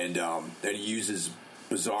 And he uses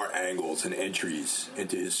bizarre angles and entries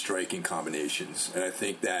into his striking combinations. And I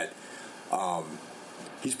think that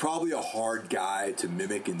he's probably a hard guy to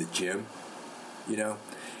mimic in the gym,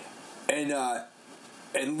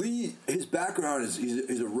 And Lee, his background is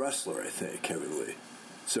he's a wrestler, I think, Kevin Lee.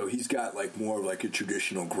 So he's got more of a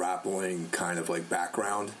traditional grappling kind of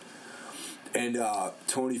background. And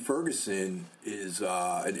Tony Ferguson is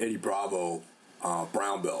an Eddie Bravo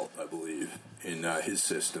brown belt, I believe, in his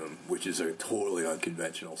system, which is a totally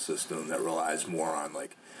unconventional system that relies more on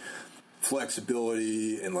like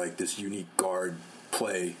flexibility and like this unique guard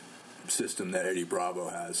play system that Eddie Bravo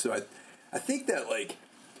has. So I think that like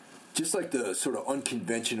just like the sort of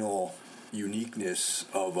unconventional uniqueness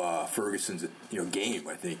of Ferguson's game,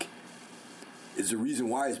 I think is the reason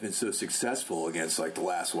why he's been so successful against like the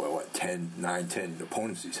last 10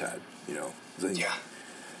 opponents he's had. Yeah.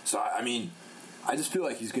 So I mean, I just feel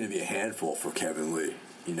like he's going to be a handful for Kevin Lee.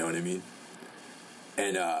 You know what I mean?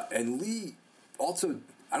 And Lee also,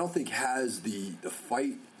 I don't think has the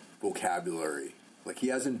fight vocabulary. Like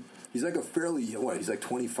he's like a fairly he's like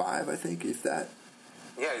 25, I think, if that.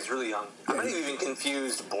 Yeah, he's really young. I might have even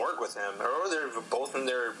confused Borg with him, or they're both in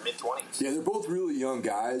their mid-20s. Yeah, they're both really young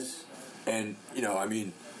guys, and I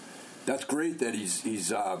mean, that's great that he's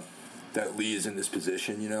that Lee is in this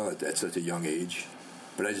position, at such a young age.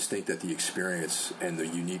 But I just think that the experience and the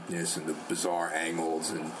uniqueness and the bizarre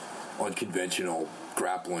angles and unconventional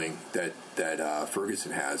grappling that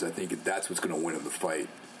Ferguson has, I think that's what's going to win him the fight.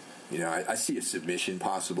 I see a submission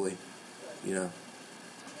possibly.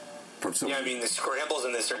 From some. Yeah, I mean the scrambles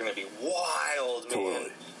in this are going to be wild, man.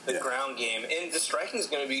 Totally. The ground game and the striking is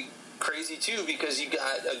going to be crazy too, because you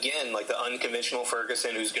got again like the unconventional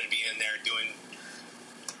Ferguson who's going to be in there doing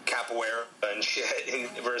capoeira and shit,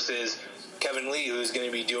 versus Kevin Lee who's going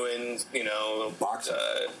to be doing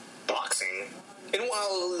boxing. And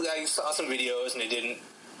while I saw some videos and it didn't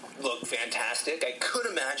look fantastic, I could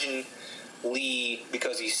imagine Lee,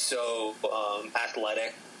 because he's so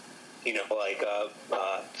athletic,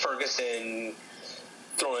 Ferguson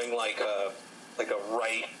throwing like a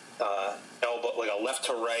right elbow, like a left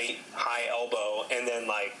to right high elbow, and then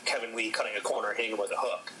like Kevin Lee cutting a corner, hitting him with a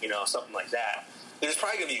hook, something like that. There's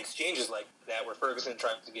probably going to be exchanges like that where Ferguson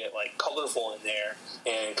tries to get like colorful in there,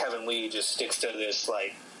 and Kevin Lee just sticks to this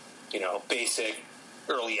like basic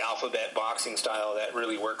early alphabet boxing style that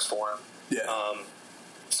really works for him. Yeah.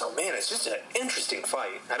 So man, it's just an interesting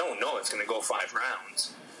fight. I don't know it's going to go 5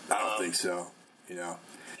 rounds. I don't think so.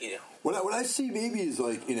 What I see maybe is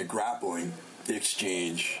like in a grappling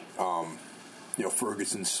exchange,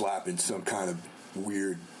 Ferguson slapping some kind of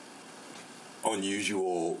weird,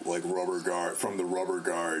 unusual like rubber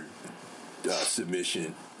guard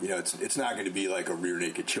submission. It's not going to be like a rear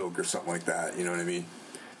naked choke or something like that. You know what I mean?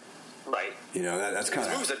 Right. That's kind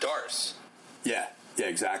of moves a Darce. Yeah,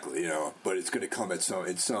 exactly. But it's going to come at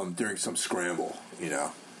during some scramble.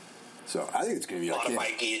 So I think it's going to be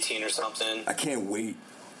modified guillotine or something. I can't wait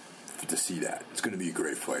to see that. It's going to be a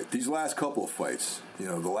great fight. These last couple of fights,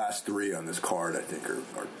 the last 3 on this card, I think are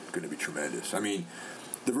going to be tremendous. I mean,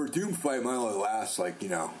 the Verdum fight might only last a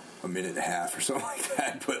minute and a half or something like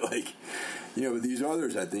that. But but these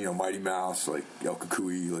others, I think, Mighty Mouse, like El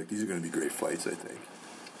Cucuy, like these are going to be great fights. I think.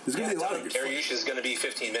 There's going to be a lot of good fights. Dariush is going to be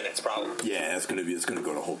 15 minutes probably. Yeah, it's going to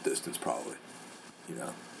go the whole distance probably.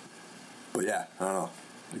 But yeah, I don't know.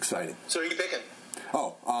 Exciting. So who are you picking?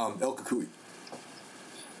 Oh, El Cucuy.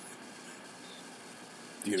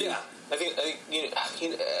 Yeah, I think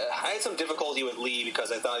I had some difficulty with Lee because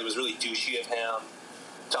I thought it was really douchey of him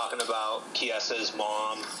talking about Chiesa's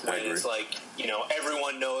mom. When it's like,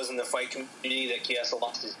 everyone knows in the fight community that Chiesa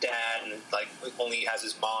lost his dad and like only has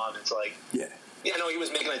his mom. It's like, yeah, he was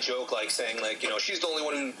making a joke like saying like, she's the only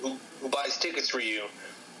one who buys tickets for you,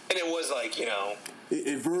 and it was like,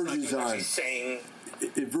 it verges on saying.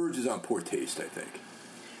 It verges on poor taste, I think.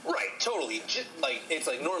 Right, totally. It's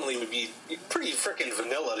like normally it would be pretty freaking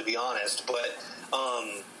vanilla, to be honest, but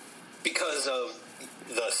because of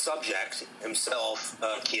the subject himself,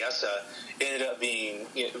 Chiesa, it ended up being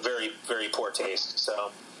very, very poor taste.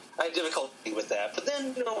 So I had difficulty with that. But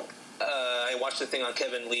then, I watched the thing on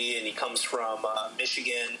Kevin Lee, and he comes from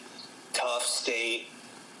Michigan, tough state,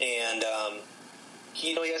 and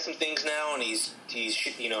he has some things now, and he's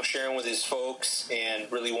sharing with his folks and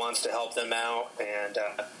really wants to help them out, and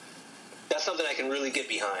that's something I can really get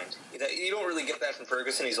behind. You don't really get that from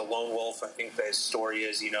Ferguson. He's a lone wolf. I think that his story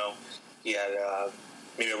is, he had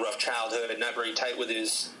maybe a rough childhood, not very tight with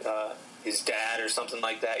his dad or something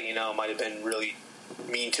like that. Might have been really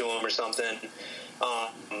mean to him or something.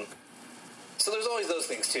 So there's always those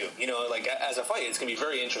things too. As a fight, it's going to be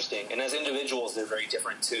very interesting, and as individuals, they're very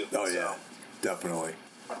different too. Oh yeah. Definitely.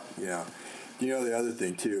 Yeah. The other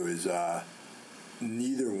thing, too, is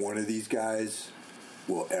neither one of these guys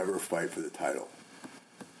will ever fight for the title.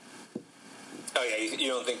 Oh, yeah. You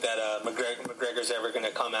don't think that McGregor's ever going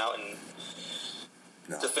to come out and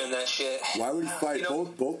defend that shit? Why would he fight?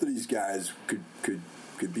 Both of these guys could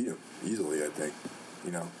beat him easily, I think.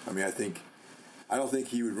 I mean, I think I don't think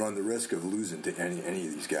he would run the risk of losing to any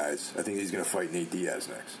of these guys. I think he's going to fight Nate Diaz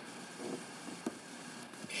next.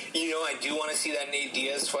 I do want to see that Nate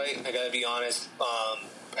Diaz fight. I got to be honest.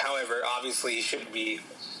 However, obviously, he shouldn't be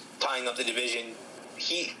tying up the division.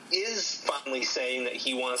 He is finally saying that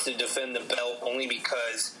he wants to defend the belt only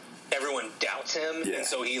because everyone doubts him. Yeah. And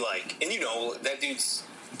so he that dude's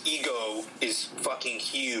ego is fucking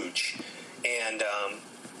huge. And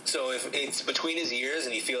so if it's between his ears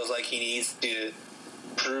and he feels like he needs to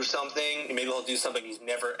prove something, maybe he'll do something he's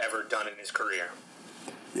never, ever done in his career.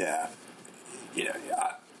 Yeah.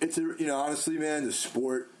 It's honestly, man, the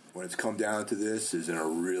sport, when it's come down to this, is in a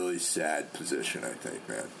really sad position, I think,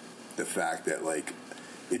 man. The fact that,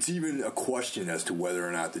 it's even a question as to whether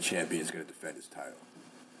or not the champion is going to defend his title.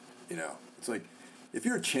 It's like, if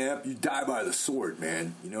you're a champ, you die by the sword,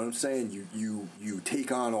 man. You know what I'm saying? You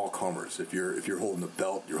take on all comers. If you're holding a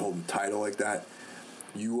belt, you're holding a title like that.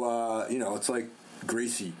 It's like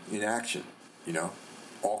Gracie in action.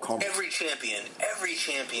 All comers. Every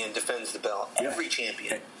champion defends the belt. Every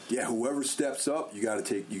champion. Yeah, whoever steps up, you got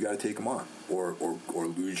to take them on, or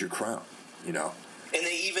lose your crown. And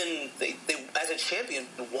they as a champion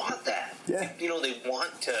want that. Yeah. They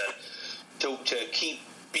want to keep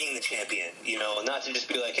being the champion. Not to just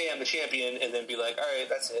be like, hey, I'm the champion, and then be like, all right,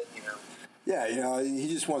 that's it. Yeah, he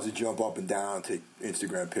just wants to jump up and down, take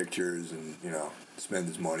Instagram pictures, and spend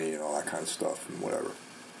his money and all that kind of stuff and whatever.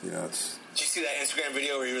 It's. Did you see that Instagram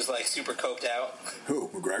video where he was super coked out? Who,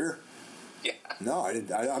 McGregor? Yeah. No, I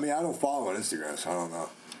didn't. I mean, I don't follow on Instagram, so I don't know.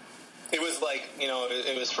 It was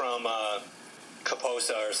it was from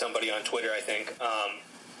Kaposa or somebody on Twitter, I think,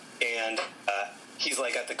 and he's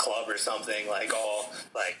at the club or something, all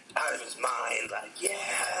out of his mind,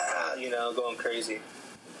 going crazy.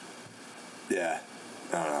 Yeah,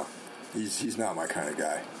 I don't know. He's not my kind of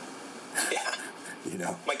guy.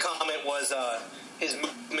 Yeah. My comment was his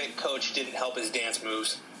movement coach didn't help his dance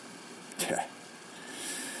moves. Yeah.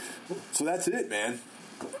 So that's it, man.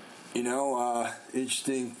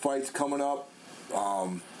 Interesting fights coming up.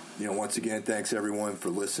 Once again, thanks everyone for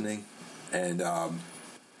listening. And, we're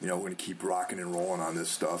going to keep rocking and rolling on this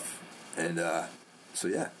stuff. And,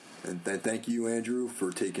 And thank you, Andrew,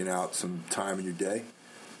 for taking out some time in your day.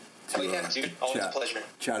 Dude. Always a pleasure.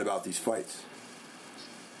 Chat about these fights.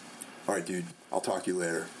 All right, dude. I'll talk to you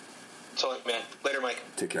later. So, man. Later, Mike.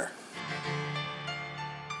 Take care.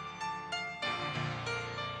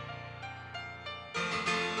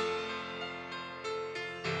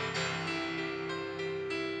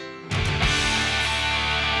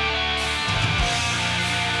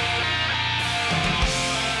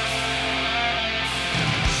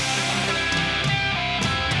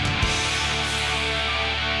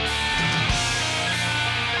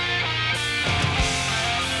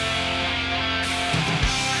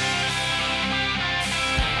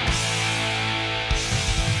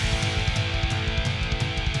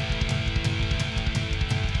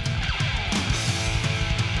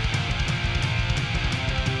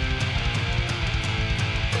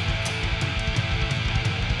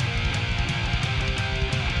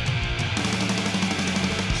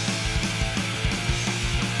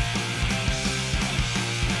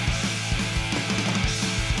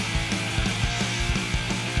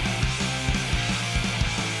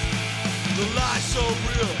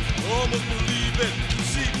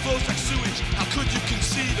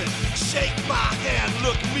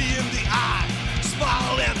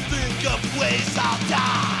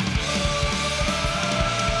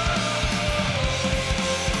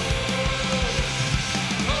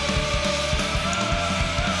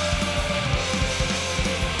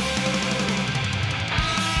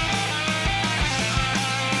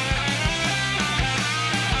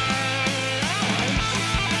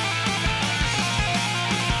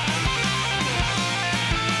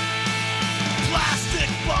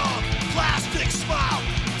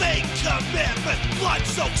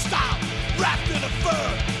 Blood-soaked style, wrapped in a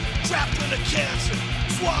fur, trapped in a cancer.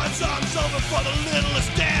 Swan's arms over for the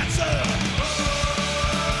littlest dancer.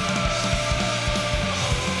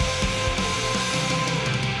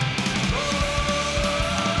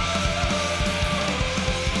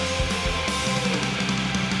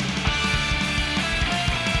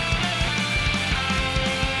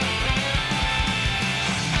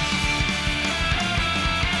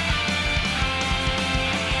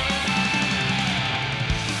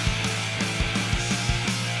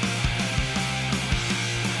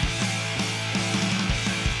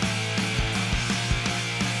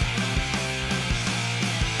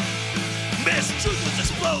 Truth is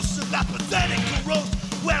explosive, apathetic,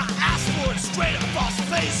 corrosive. When I ask for it straight up, false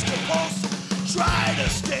face, compulsive. Try to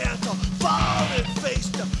stand